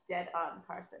very dead-on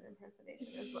Carson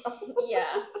impersonation as well.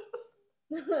 Yeah.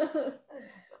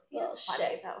 He's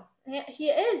funny, though. He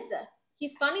is.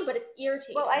 He's funny, but it's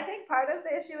irritating. Well, I think part of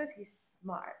the issue is he's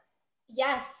smart.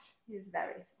 Yes. He's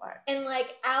very smart. And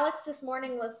like Alex this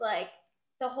morning was like,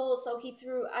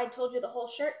 I told you the whole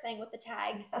shirt thing with the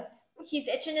tag. Yes. He's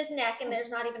itching his neck and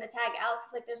there's not even a tag. Alex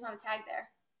is like, there's not a tag there.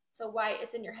 So why?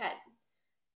 It's in your head.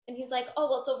 And he's like, oh,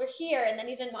 well, it's over here. And then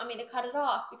he didn't want me to cut it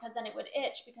off because then it would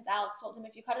itch because Alex told him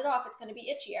if you cut it off, it's going to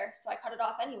be itchier. So I cut it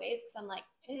off anyways because I'm like,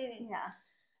 yeah.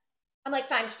 I'm like,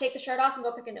 fine, just take the shirt off and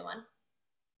go pick a new one.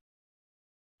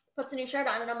 Puts a new shirt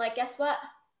on and I'm like, guess what?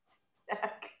 Tag.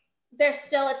 There's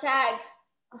still a tag.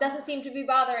 Doesn't seem to be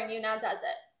bothering you, now does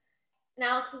it? And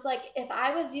Alex is like, if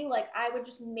I was you, like, I would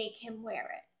just make him wear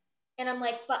it. And I'm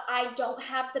like, but I don't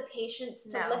have the patience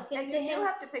to listen to him. You do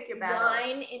have to pick your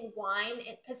battles. Whine,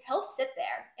 and because he'll sit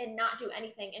there and not do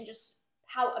anything and just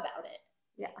pout about it.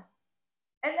 Yeah.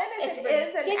 And then if it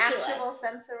is an actual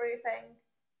sensory thing,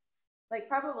 like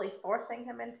probably forcing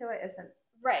him into it isn't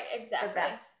the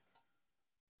best.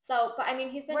 So, but I mean,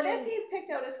 he's been What if he picked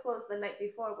out his clothes the night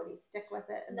before? Would he stick with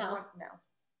it? And No. No.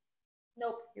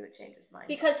 Nope. He would change his mind.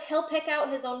 Because he'll pick out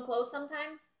his own clothes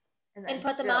sometimes and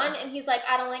put them on, and he's like,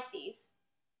 I don't like these.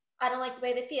 I don't like the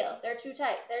way they feel. They're too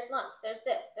tight. There's lumps. There's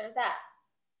this. There's that.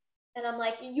 And I'm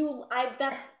like,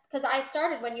 that's because I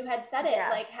started when you had said it,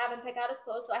 like, have him pick out his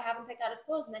clothes, so I have him pick out his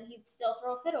clothes, and then he'd still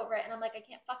throw a fit over it, and I'm like, I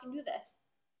can't fucking do this.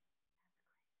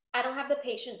 I don't have the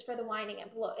patience for the whining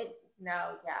and blow.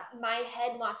 No, yeah. My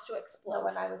head wants to No, explode.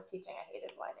 when I was teaching, I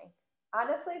hated whining.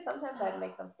 Honestly, sometimes I'd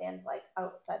make them stand like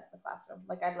outside the classroom.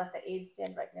 Like I'd let the aides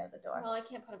stand right near the door. Well, I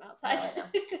can't put them outside. No,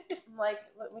 I know. I'm like,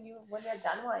 when they're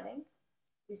done whining,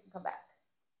 you can come back.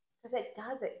 Because it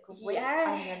does, it grates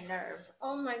on your nerves.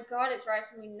 Oh my god, it drives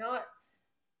me nuts.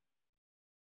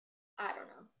 I don't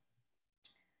know.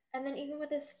 And then even with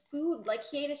his food, like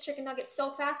he ate his chicken nuggets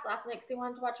so fast last night because he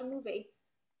wanted to watch a movie.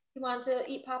 He wanted to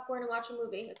eat popcorn and watch a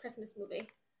movie, a Christmas movie.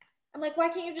 I'm like, why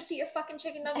can't you just eat your fucking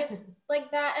chicken nuggets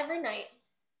like that every night?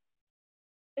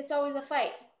 It's always a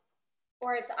fight.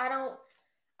 Or it's, I don't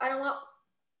want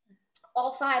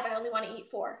all 5, I only want to eat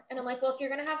 4. And I'm like, well, if you're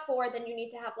going to have 4, then you need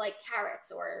to have like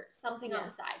carrots or something on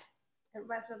the side. It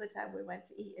reminds me of the time we went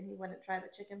to eat and he wouldn't try the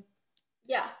chicken.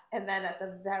 Yeah. And then at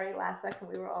the very last second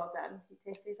we were all done, he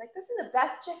tasted, he's like, this is the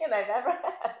best chicken I've ever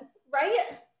had. Right?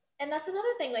 And that's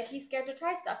another thing, like he's scared to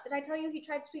try stuff. Did I tell you he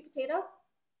tried sweet potato?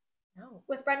 No.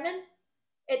 With Brendan?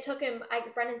 It took him,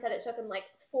 Brendan said it took him like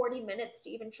 40 minutes to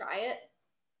even try it.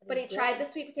 But he tried the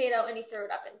sweet potato and he threw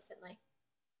it up instantly.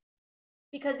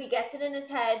 Because he gets it in his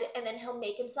head and then he'll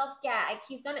make himself gag.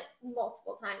 He's done it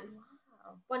multiple times.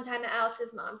 Wow. One time at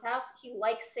Alex's mom's house, he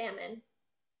likes salmon.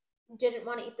 Didn't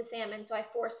want to eat the salmon, so I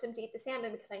forced him to eat the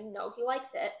salmon because I know he likes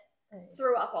it. Right.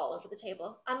 Threw up all over the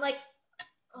table. I'm like,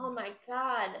 oh my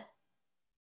god.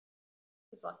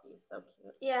 He's lucky. He's so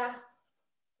cute. Yeah.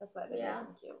 That's why they make him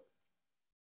cute.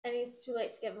 And he's too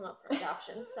late to give him up for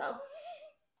adoption, so.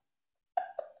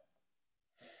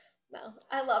 No,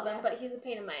 I love him, but he's a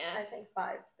pain in my ass. I think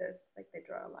 5. There's like they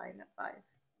draw a line at 5.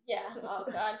 Yeah. Oh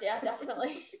god. Yeah.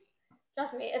 Definitely.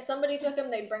 Trust me. If somebody took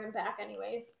him, they'd bring him back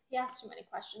anyways. He asks too many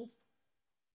questions.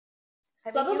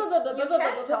 You can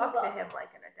talk to him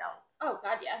like an adult. Oh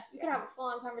god, yeah. You can have a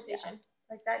full-on conversation.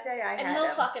 Yeah. Like that day I had him. And he'll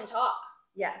fucking talk.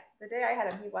 Yeah. The day I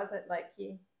had him, he wasn't like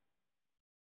he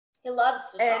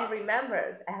loves to talk. And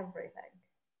remembers everything.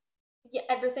 Yeah,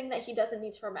 everything that he doesn't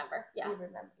need to remember. Yeah.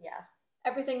 Yeah.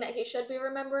 Everything that he should be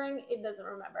remembering, it doesn't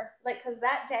remember. Like, because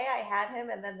that day I had him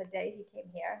and then the day he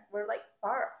came here, we're like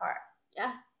far apart.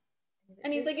 Yeah.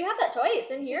 And he's like, you have that toy.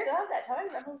 It's in here. You still have that toy?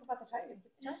 Remember about the toy?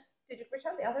 Did you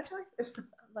return the other toy?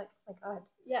 I'm like, oh my god.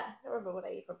 Yeah. I don't remember what I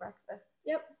ate for breakfast.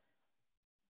 Yep.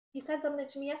 He said something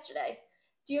to me yesterday.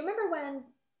 Do you remember when,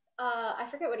 I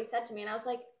forget what he said to me, and I was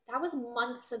like, that was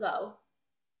months ago.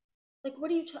 Like, what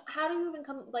do you, how do you even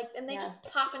come, like, and they just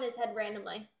pop in his head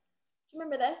randomly. Do you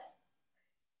remember this?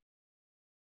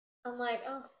 I'm like,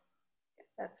 oh. Yes,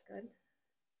 that's good.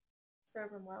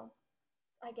 Serve him well.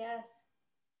 I guess.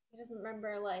 He doesn't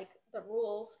remember, like, the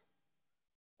rules.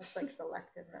 That's like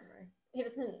selective memory. He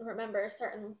doesn't remember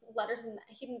certain letters, and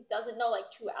he doesn't know,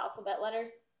 like, 2 alphabet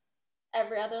letters.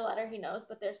 Every other letter he knows,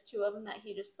 but there's 2 of them that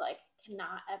he just, like,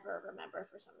 cannot ever remember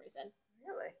for some reason.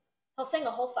 Really? He'll sing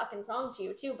a whole fucking song to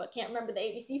you, too, but can't remember the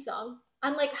ABC song.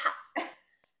 I'm like,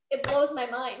 it blows my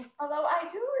mind. Although I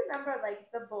do remember, like,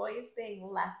 the boys being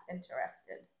less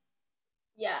interested.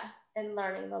 Yeah. In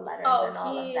learning the letters and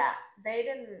all of that. They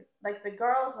didn't, like, the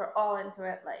girls were all into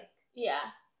it, like. Yeah.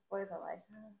 The boys are like,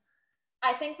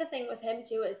 I think the thing with him,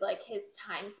 too, is, like, his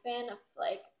time span of,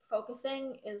 like,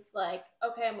 focusing is, like,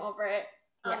 okay, I'm over it.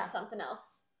 Something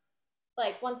else.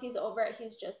 Like, once he's over it,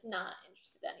 he's just not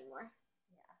interested anymore.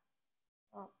 Yeah.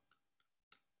 Well.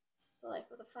 It's the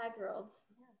life of a 5-year-old.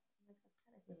 Yeah. That's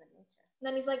kind of human nature. And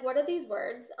then he's like, what are these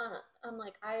words? I'm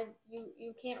like,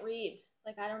 you can't read.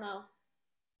 Like, I don't know.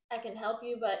 I can help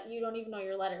you, but you don't even know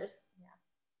your letters. Yeah.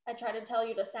 I try to tell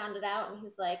you to sound it out, and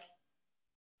he's like,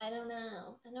 I don't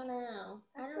know.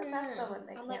 That's the best though when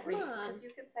they can't read, because you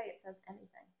can say it says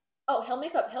anything. Oh,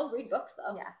 he'll read books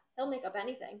though. Yeah. He'll make up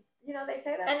anything. You know, they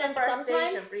say that's and the then first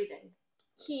stage of reading.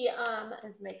 He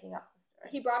is making up the story.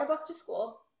 He brought a book to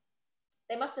school.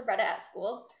 They must have read it at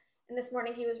school. And this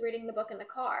morning he was reading the book in the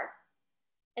car.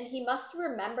 And he must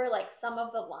remember like some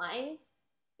of the lines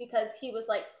because he was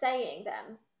like saying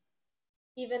them.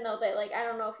 Even though they like, I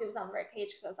don't know if he was on the right page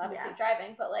because I was obviously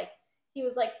driving, but like he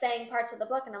was like saying parts of the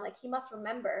book and I'm like, he must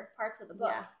remember parts of the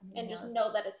book and just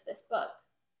know that it's this book.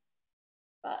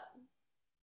 But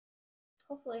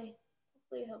hopefully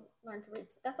he'll learn to read.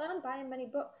 That's why I don't buy him many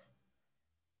books.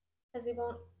 Because he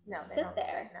won't sit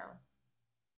there.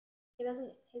 He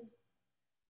doesn't, his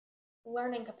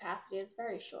learning capacity is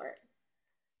very short.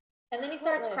 And then he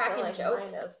starts cracking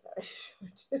jokes. Mine is very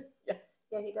short.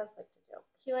 Yeah, he does like to joke.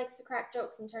 He likes to crack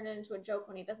jokes and turn it into a joke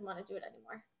when he doesn't want to do it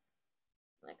anymore.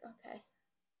 I'm like, okay.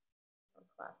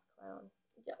 Class clown.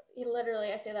 He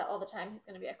literally, I say that all the time. He's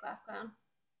going to be a class clown.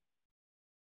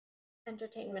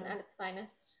 Entertainment at its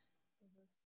finest.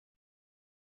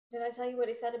 Mm-hmm. Did I tell you what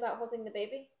he said about holding the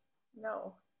baby?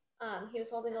 No. He was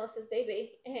holding Alyssa's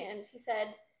baby, and he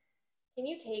said, "Can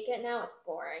you take it now? It's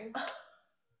boring."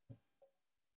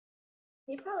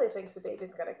 He probably thinks the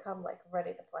baby's gonna come like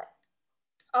ready to play.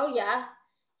 Oh yeah.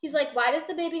 He's like, "Why does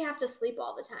the baby have to sleep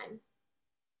all the time?"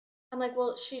 I'm like,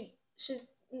 "Well, she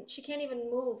can't even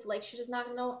move. Like she's not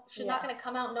gonna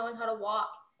come out knowing how to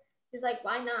walk." He's like,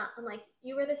 "Why not?" I'm like,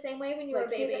 "You were the same way when you were a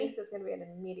baby." He thinks it's gonna be an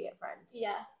immediate friend.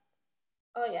 Yeah.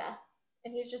 Oh yeah.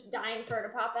 And he's just dying for her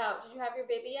to pop out. Did you have your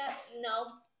baby yet? No.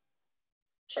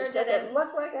 Sure Does didn't. it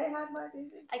look like I had my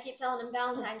baby? I keep telling him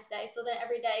Valentine's Day, so that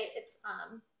every day it's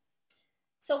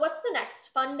so what's the next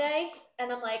fun day?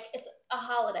 And I'm like, it's a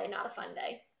holiday, not a fun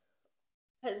day.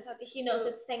 Because he knows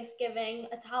it's Thanksgiving,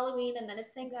 it's Halloween, and then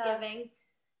it's Thanksgiving.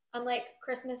 Yeah. I'm like,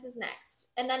 Christmas is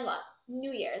next. And then what?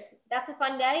 New Year's. That's a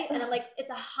fun day? And I'm like, it's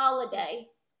a holiday,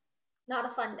 not a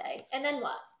fun day. And then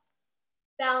what?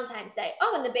 Valentine's Day.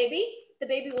 Oh, and the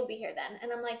baby will be here then.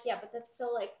 And I'm like, yeah, but that's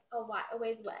still like a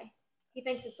ways away. He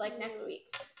thinks it's like next week.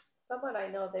 Someone I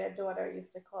know, their daughter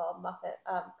used to call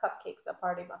cupcakes a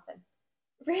party muffin.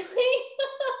 Really?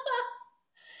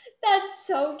 That's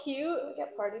so cute. We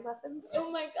get party muffins.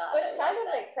 Oh my god. Which kind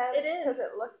of makes sense. It is. Because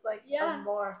it looks like a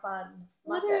more fun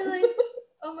muffin. Literally.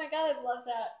 Oh my god, I love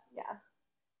that. Yeah.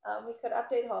 We could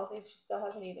update Halsey. She still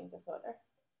has an eating disorder.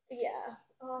 Yeah.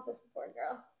 Oh, this poor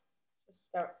girl. Just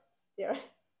start staring.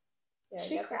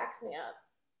 She cracks me up.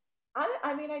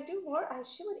 I mean, I do more.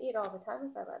 She would eat all the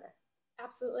time if I let her.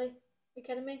 Absolutely. You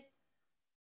kidding me?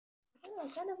 I don't know.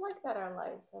 I kind of like that our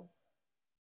lives have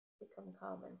become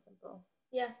calm and simple.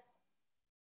 Yeah.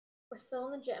 We're still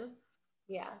in the gym.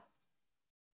 Yeah.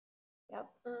 Yep.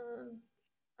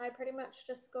 I pretty much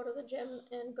just go to the gym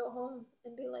and go home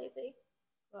and be lazy.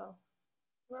 Well,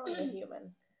 we're only a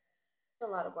human. It's a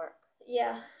lot of work.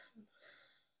 Yeah.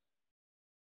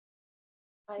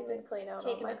 I did clean out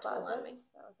all my closets.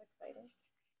 That was exciting.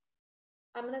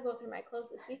 I'm going to go through my clothes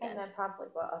this weekend. And then probably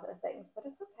bought other things, but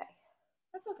it's okay.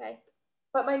 That's okay.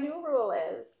 But my new rule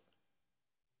is,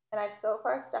 and I've so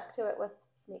far stuck to it with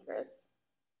sneakers,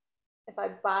 if I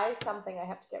buy something, I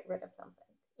have to get rid of something.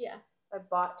 Yeah. So I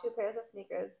bought 2 pairs of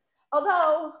sneakers.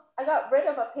 Although I got rid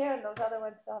of a pair and those other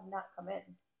ones still have not come in.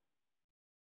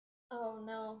 Oh,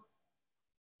 no.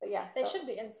 But yes. They should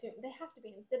be in soon. They have to be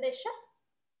in. Did they ship?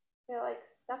 They're like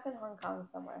stuck in Hong Kong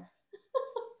somewhere.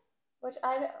 Which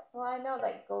I know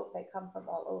they come from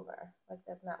all over. Like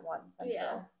there's not one central.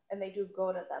 Yeah. And they do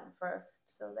go to them first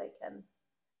so they can.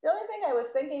 The only thing I was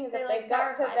thinking is if they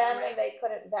got to them and they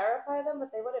couldn't verify them,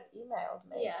 but they would have emailed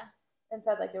me. Yeah. And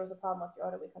said like there was a problem with your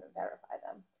order, we couldn't verify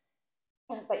them.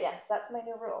 But yes, that's my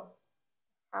new rule.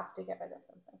 Have to get rid of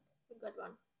something. It's a good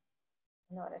one.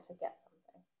 In order to get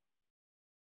something.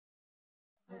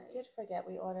 I did forget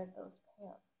we ordered those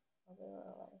pants while we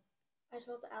were away. I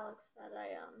told Alex that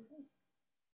I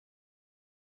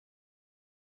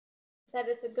said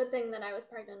it's a good thing that I was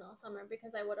pregnant all summer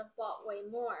because I would have bought way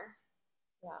more.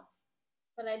 Yeah.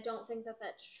 But I don't think that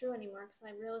that's true anymore because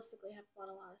I realistically have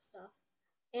bought a lot of stuff.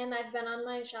 And I've been on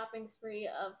my shopping spree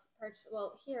of purchase,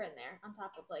 well, here and there, on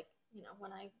top of like, you know,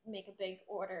 when I make a big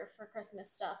order for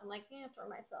Christmas stuff, I'm like, yeah, throw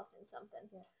myself in something.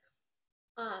 Yeah.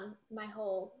 My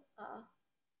whole,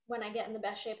 when I get in the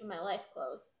best shape of my life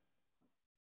clothes.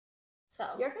 So.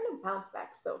 You're going to bounce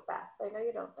back so fast. I know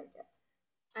you don't think it.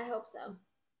 I hope so.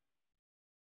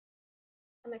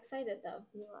 I'm excited though.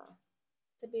 You are.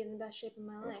 To be in the best shape of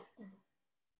my life.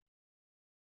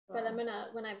 But I'm gonna,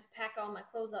 when I pack all my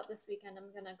clothes up this weekend,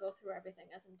 I'm gonna go through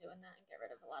everything as I'm doing that and get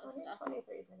rid of a lot of stuff.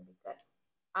 2023 is gonna be good.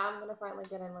 I'm gonna finally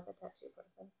get in with a tattoo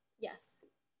person. Yes,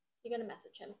 you're gonna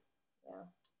message him.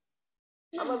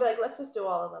 Yeah, I'm gonna be like, let's just do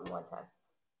all of them one time.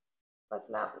 Let's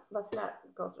not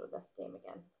go through this game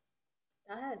again.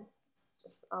 Go ahead.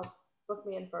 I'll book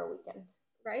me in for a weekend.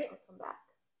 Right. I'll come back.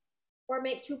 Or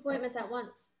make 2 appointments at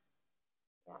once.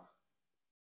 Yeah.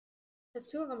 Because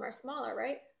 2 of them are smaller,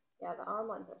 right? Yeah, the arm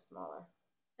ones are smaller.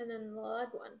 And then the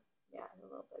leg one. Yeah, a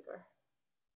little bigger.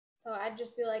 So I'd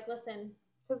just be like, listen,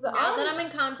 now that I'm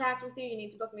in contact with you, you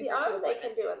need to book me for 2 appointments. They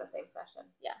can do in the same session.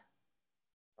 Yeah.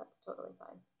 That's totally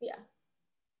fine. Yeah.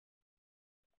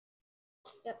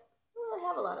 Yep. I don't really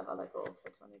have a lot of other goals for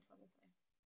 2023.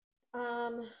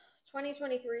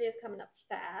 2023 is coming up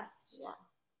fast. Yeah.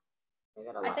 We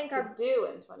got a lot to do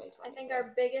in 2023. I think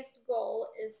our biggest goal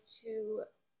is to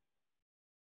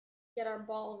get our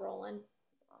ball rolling.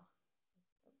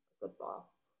 Good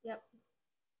ball. Yep.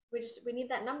 We need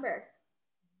that number.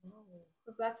 No.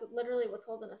 That's literally what's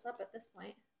holding us up at this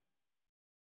point.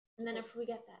 And then if we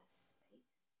get that space.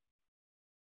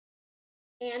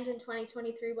 And in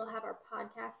 2023, we'll have our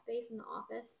podcast space in the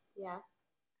office. Yes.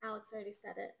 Alex already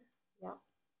said it. Yep.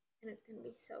 And it's going to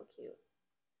be so cute.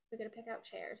 We're gonna pick out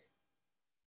chairs.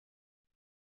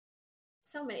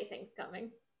 So many things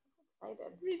coming.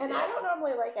 Excited. Me And too. I don't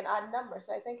normally like an odd number,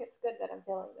 so I think it's good that I'm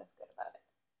feeling this good about it.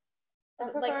 I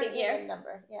Like prefer the an year? even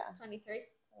number. Yeah, 23.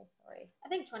 23. I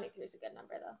think 23 is a good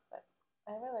number though.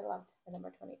 I really loved the number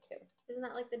 22. Isn't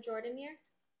that like the Jordan year?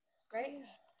 Right?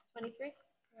 23?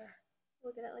 Yeah.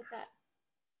 Look at it like that.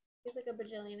 He's like a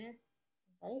bajillionaire.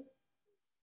 Right?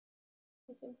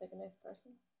 He seems like a nice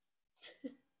person.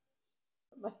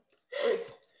 My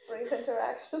brief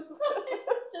interactions.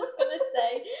 Just gonna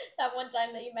say that one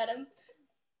time that you met him.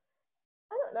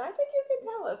 I don't know. I think you can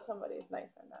tell if somebody's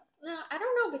nice or not. No, I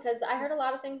don't know because I heard a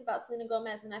lot of things about Selena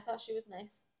Gomez and I thought she was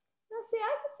nice. No, see,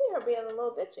 I can see her being a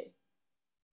little bitchy.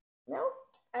 No?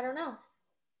 I don't know.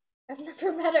 I've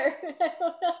never met her. I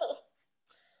don't know.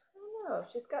 I don't know.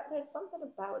 There's something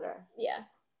about her. Yeah.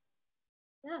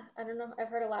 Yeah, I don't know. I've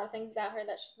heard a lot of things about her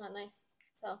that she's not nice.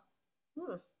 So,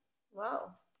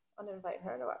 Wow. I'll invite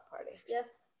her to our party. yeah.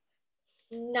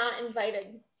 Not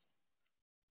invited.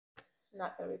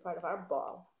 Not going to be part of our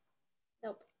ball.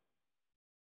 Nope.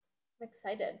 I'm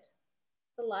excited.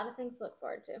 It's a lot of things to look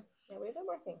forward to. Yeah, we've been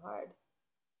working hard.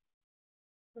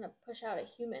 I'm gonna push out a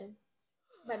human.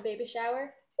 My baby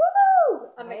shower. Woo!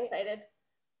 I'm Right? excited.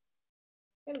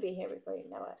 Going to be here before you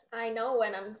know it. I know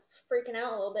when I'm freaking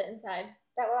out a little bit inside.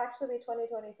 That will actually be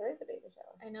 2023, the baby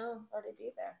shower. I know. Already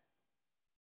be there.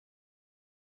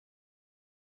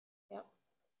 Yep.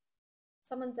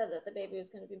 Someone said that the baby was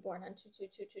going to be born on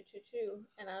 2/2/2/2/2,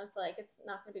 and I was like, it's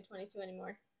not going to be 22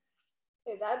 anymore.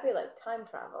 Hey, that'd be like time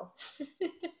travel.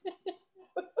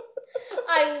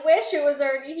 I wish it was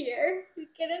already here. You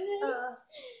kidding me? Oh,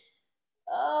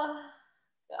 God.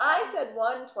 I said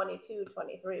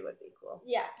 1/22/23 would be cool.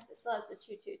 Yeah, because it still has the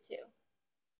 2/2/2.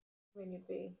 I mean, you'd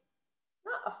be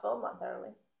not a full month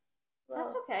early.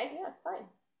 That's okay. Yeah, it's fine.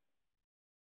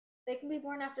 They can be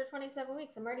born after 27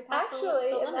 weeks. I'm already past Actually,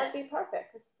 the and limit. that'd be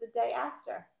perfect because the day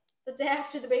after. The day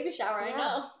after the baby shower, Yeah. I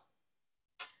know.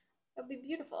 That would be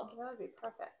beautiful. That would be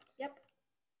perfect. Yep.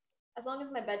 As long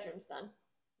as my bedroom's done.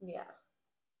 Yeah.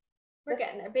 We're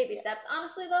getting there. Baby steps.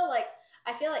 Honestly, though, like,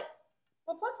 I feel like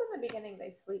Well, plus in the beginning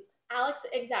they sleep. Alex,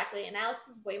 exactly. And Alex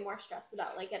is way more stressed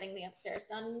about, like, getting the upstairs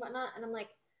done and whatnot. And I'm like,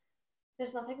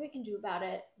 there's nothing we can do about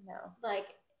it. No.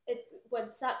 Like, it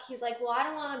would suck. He's like, well, I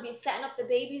don't want to be setting up the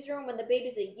baby's room when the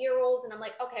baby's a year old. And I'm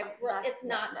like, okay, bro, it's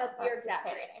not. You're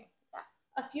exaggerating. Yeah.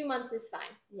 A few months is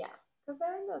fine. Yeah. Because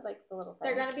they're in the little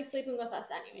They're going to things. be sleeping with us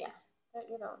anyways. Yeah.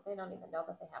 They don't even know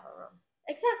that they have a room.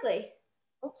 Exactly.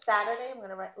 Oops, Saturday I'm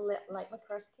gonna light my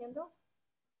curse candle.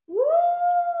 Woo!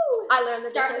 I learned the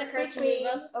Starting the difference curse between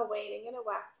removal. a waning and a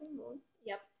waxing moon.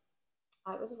 Yep.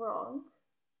 I was wrong.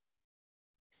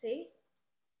 See?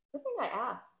 Good thing I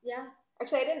asked. Yeah.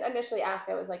 Actually, I didn't initially ask.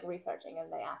 I was like researching,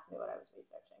 and they asked me what I was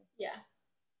researching. Yeah.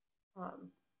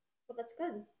 Well, that's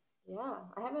good. Yeah,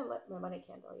 I haven't lit my money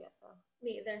candle yet, though.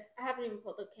 Me either. I haven't even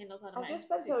pulled the candles out of I've my just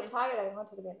been so suitcase. tired. I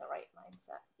wanted to be in the right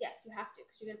mindset. Yes, you have to,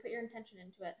 because you're going to put your intention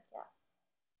into it. Yes.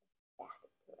 Back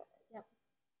into it. Yep.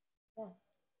 Yeah.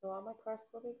 So all my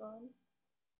cracks will be gone.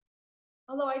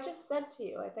 Although I just said to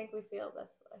you, I think we feel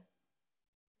this way.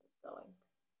 It's going.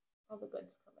 All the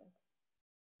good's coming.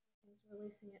 It's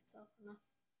releasing itself from us.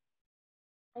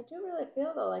 I do really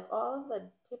feel though, like all of the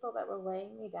people that were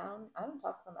weighing me down, I don't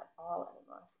talk to them at all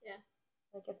anymore. Yeah.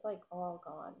 Like it's like all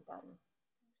gone, done.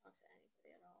 I don't talk to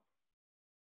anybody at all.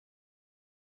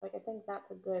 Like I think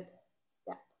that's a good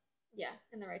step. Yeah,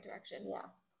 in the right direction.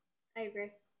 Yeah. I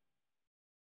agree.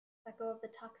 Let go of the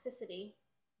toxicity.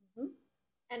 Mm-hmm.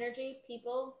 Energy,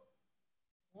 people,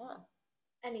 Yeah.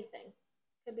 anything.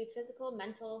 Could be physical,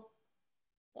 mental.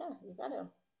 Yeah, you got to.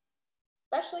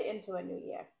 Especially into a new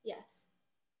year. Yes.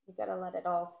 You got to let it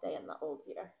all stay in the old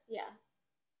year. Yeah.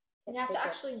 And Can't you have to take it-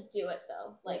 actually do it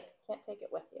though. Like, can't take it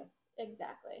with you.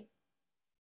 exactly.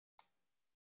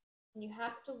 And you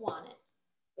have to want it.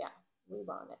 Yeah, we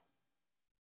want it.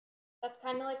 That's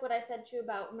kind of like what I said too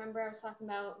about, remember I was talking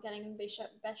about getting in the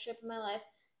best shape of my life,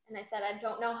 and I said I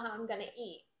don't know how I'm going to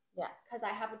eat Yes. because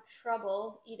I have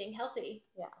trouble eating healthy.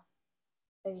 Yeah.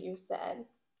 And you said,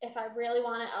 If I really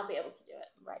want it, I'll be able to do it.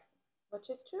 right, which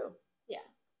is true. Yeah.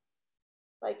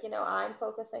 Like, I'm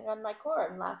focusing on my core,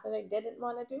 and last night I didn't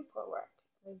want to do core work.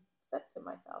 I said to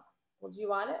myself, well, do you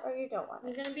want it or you don't want I'm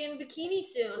it? going to be in a bikini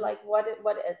soon. Like, what is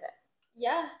it?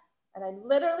 Yeah. And I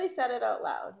literally said it out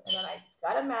loud, and then I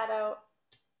got a mat out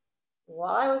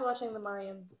while I was watching the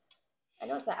Mayans. I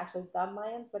know it's not actually the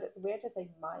Mayans, but it's weird to say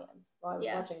Mayans while I was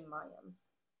watching Mayans.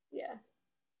 Yeah.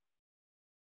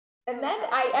 And then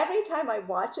every time I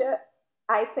watch it,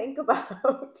 I think about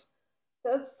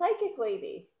the psychic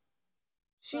lady.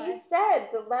 She What? said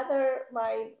the leather,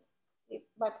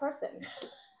 my person.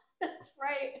 That's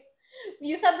right.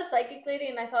 You said the psychic lady,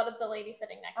 and I thought of the lady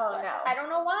sitting next to us. No. I don't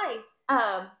know why.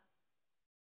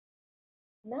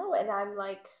 No, and I'm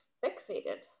like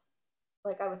fixated.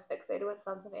 Like I was fixated with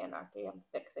Sons of Anarchy. I'm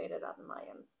fixated on the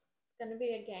Mayans. It's gonna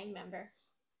be a gang member.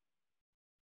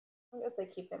 I guess they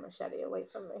keep their machete away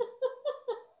from me.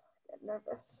 Get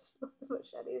nervous with the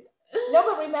machetes. No,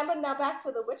 but remember now back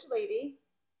to the witch lady.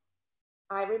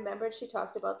 I remembered she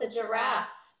talked about the giraffe.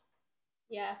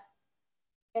 Yeah.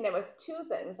 And it was two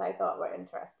things I thought were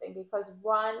interesting because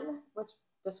one, which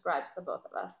describes the both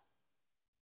of us,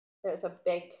 there's a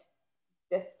big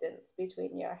distance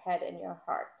between your head and your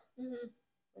heart,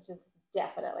 which is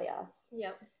definitely us.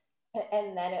 Yep.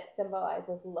 And then it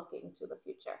symbolizes looking to the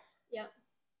future. Yep.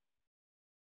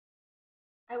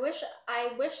 I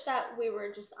wish that we were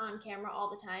just on camera all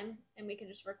the time and we could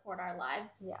just record our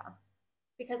lives. Yeah.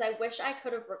 Because I wish I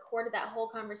could have recorded that whole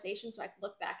conversation so I could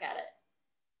look back at it.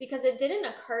 Because it didn't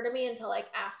occur to me until like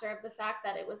after the fact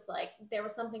that it was like there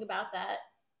was something about that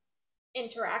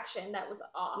interaction that was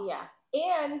off. Yeah.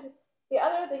 And the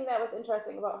other thing that was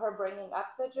interesting about her bringing up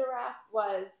the giraffe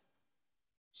was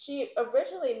she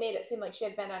originally made it seem like she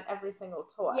had been on every single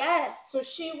tour. Yes. So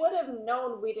she would have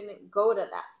known we didn't go to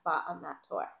that spot on that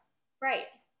tour. Right.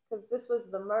 Because this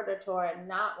was the murder tour and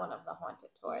not one of the haunted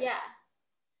tours. Yeah.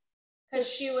 Because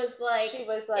So she was like,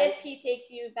 if he takes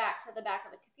you back to the back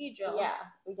of the cathedral. Yeah,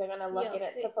 you're going to look and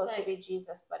it's supposed to be like,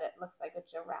 Jesus, but it looks like a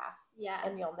giraffe. Yeah.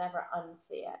 And you'll never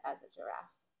unsee it as a giraffe.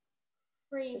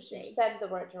 Crazy. So she said the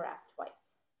word giraffe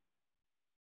twice.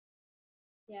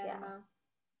 Yeah, I don't know.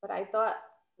 But I thought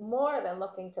more than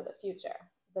looking to the future,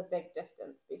 the big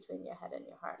distance between your head and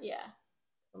your heart. Yeah.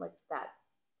 Like that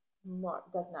more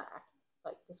does not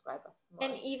describe us more.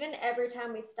 And even every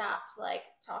time we stopped like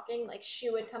talking, like she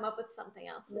would come up with something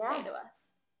else to say to us.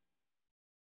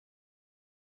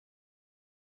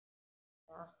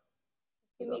 Yeah.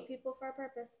 You meet people for a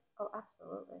purpose. Oh,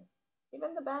 absolutely.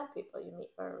 Even the bad people you meet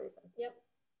for a reason. Yep.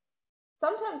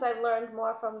 Sometimes I've learned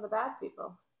more from the bad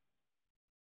people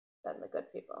than the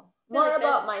good people. More like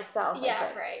about myself.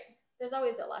 Yeah, right. There's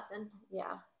always a lesson.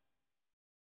 Yeah.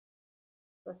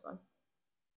 This one.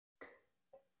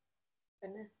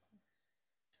 Goodness.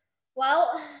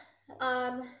 Well,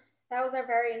 that was our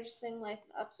very interesting life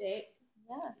update.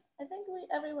 Yeah, I think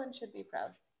everyone should be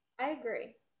proud. I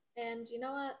agree. And you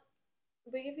know what?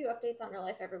 We give you updates on our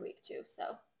life every week too.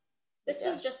 So this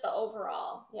was just the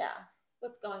overall. Yeah.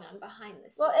 What's going on behind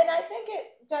this? Well, and I think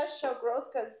it does show growth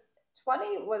because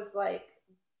 20 was like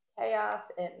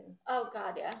chaos and. Oh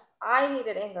God, yeah. I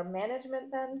needed anger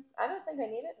management then. I don't think I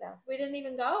need it now. We didn't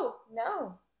even go.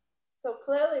 No. So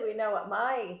clearly we know what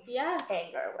my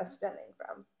anger was stemming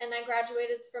from. And I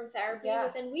graduated from therapy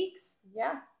within weeks.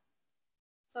 Yeah.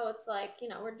 So it's like,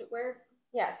 we're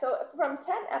yeah, so from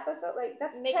 10 episodes, like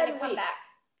that's making 10 a comeback. weeks.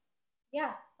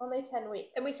 Yeah. Only 10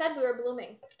 weeks. And we said we were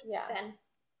blooming. Yeah. Then.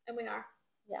 And we are.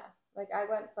 Yeah. Like I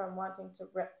went from wanting to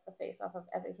rip the face off of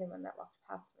every human that walked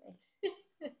past me.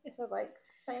 So like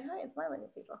saying hi and smiling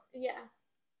at people. Yeah.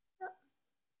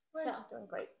 We're doing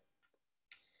great.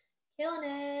 Killing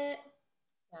it.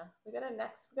 Yeah. We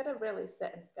gotta really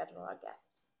sit and schedule our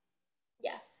guests.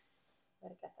 Yes.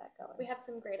 Gotta get that going. We have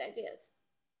some great ideas.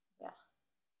 Yeah.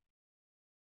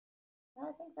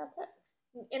 I think that's it.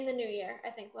 In the new year, I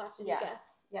think we'll have to do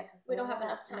guests. Yeah, because we don't have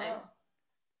enough time. No.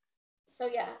 So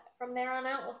yeah, from there on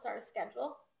out, we'll start a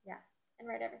schedule. Yes. And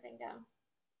write everything down.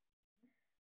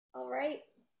 All right.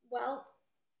 Well,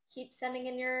 keep sending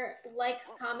in your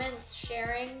likes, comments,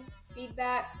 sharing,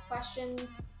 feedback,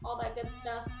 questions, all that good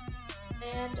stuff.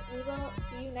 And we will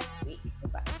see you next week.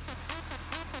 Goodbye.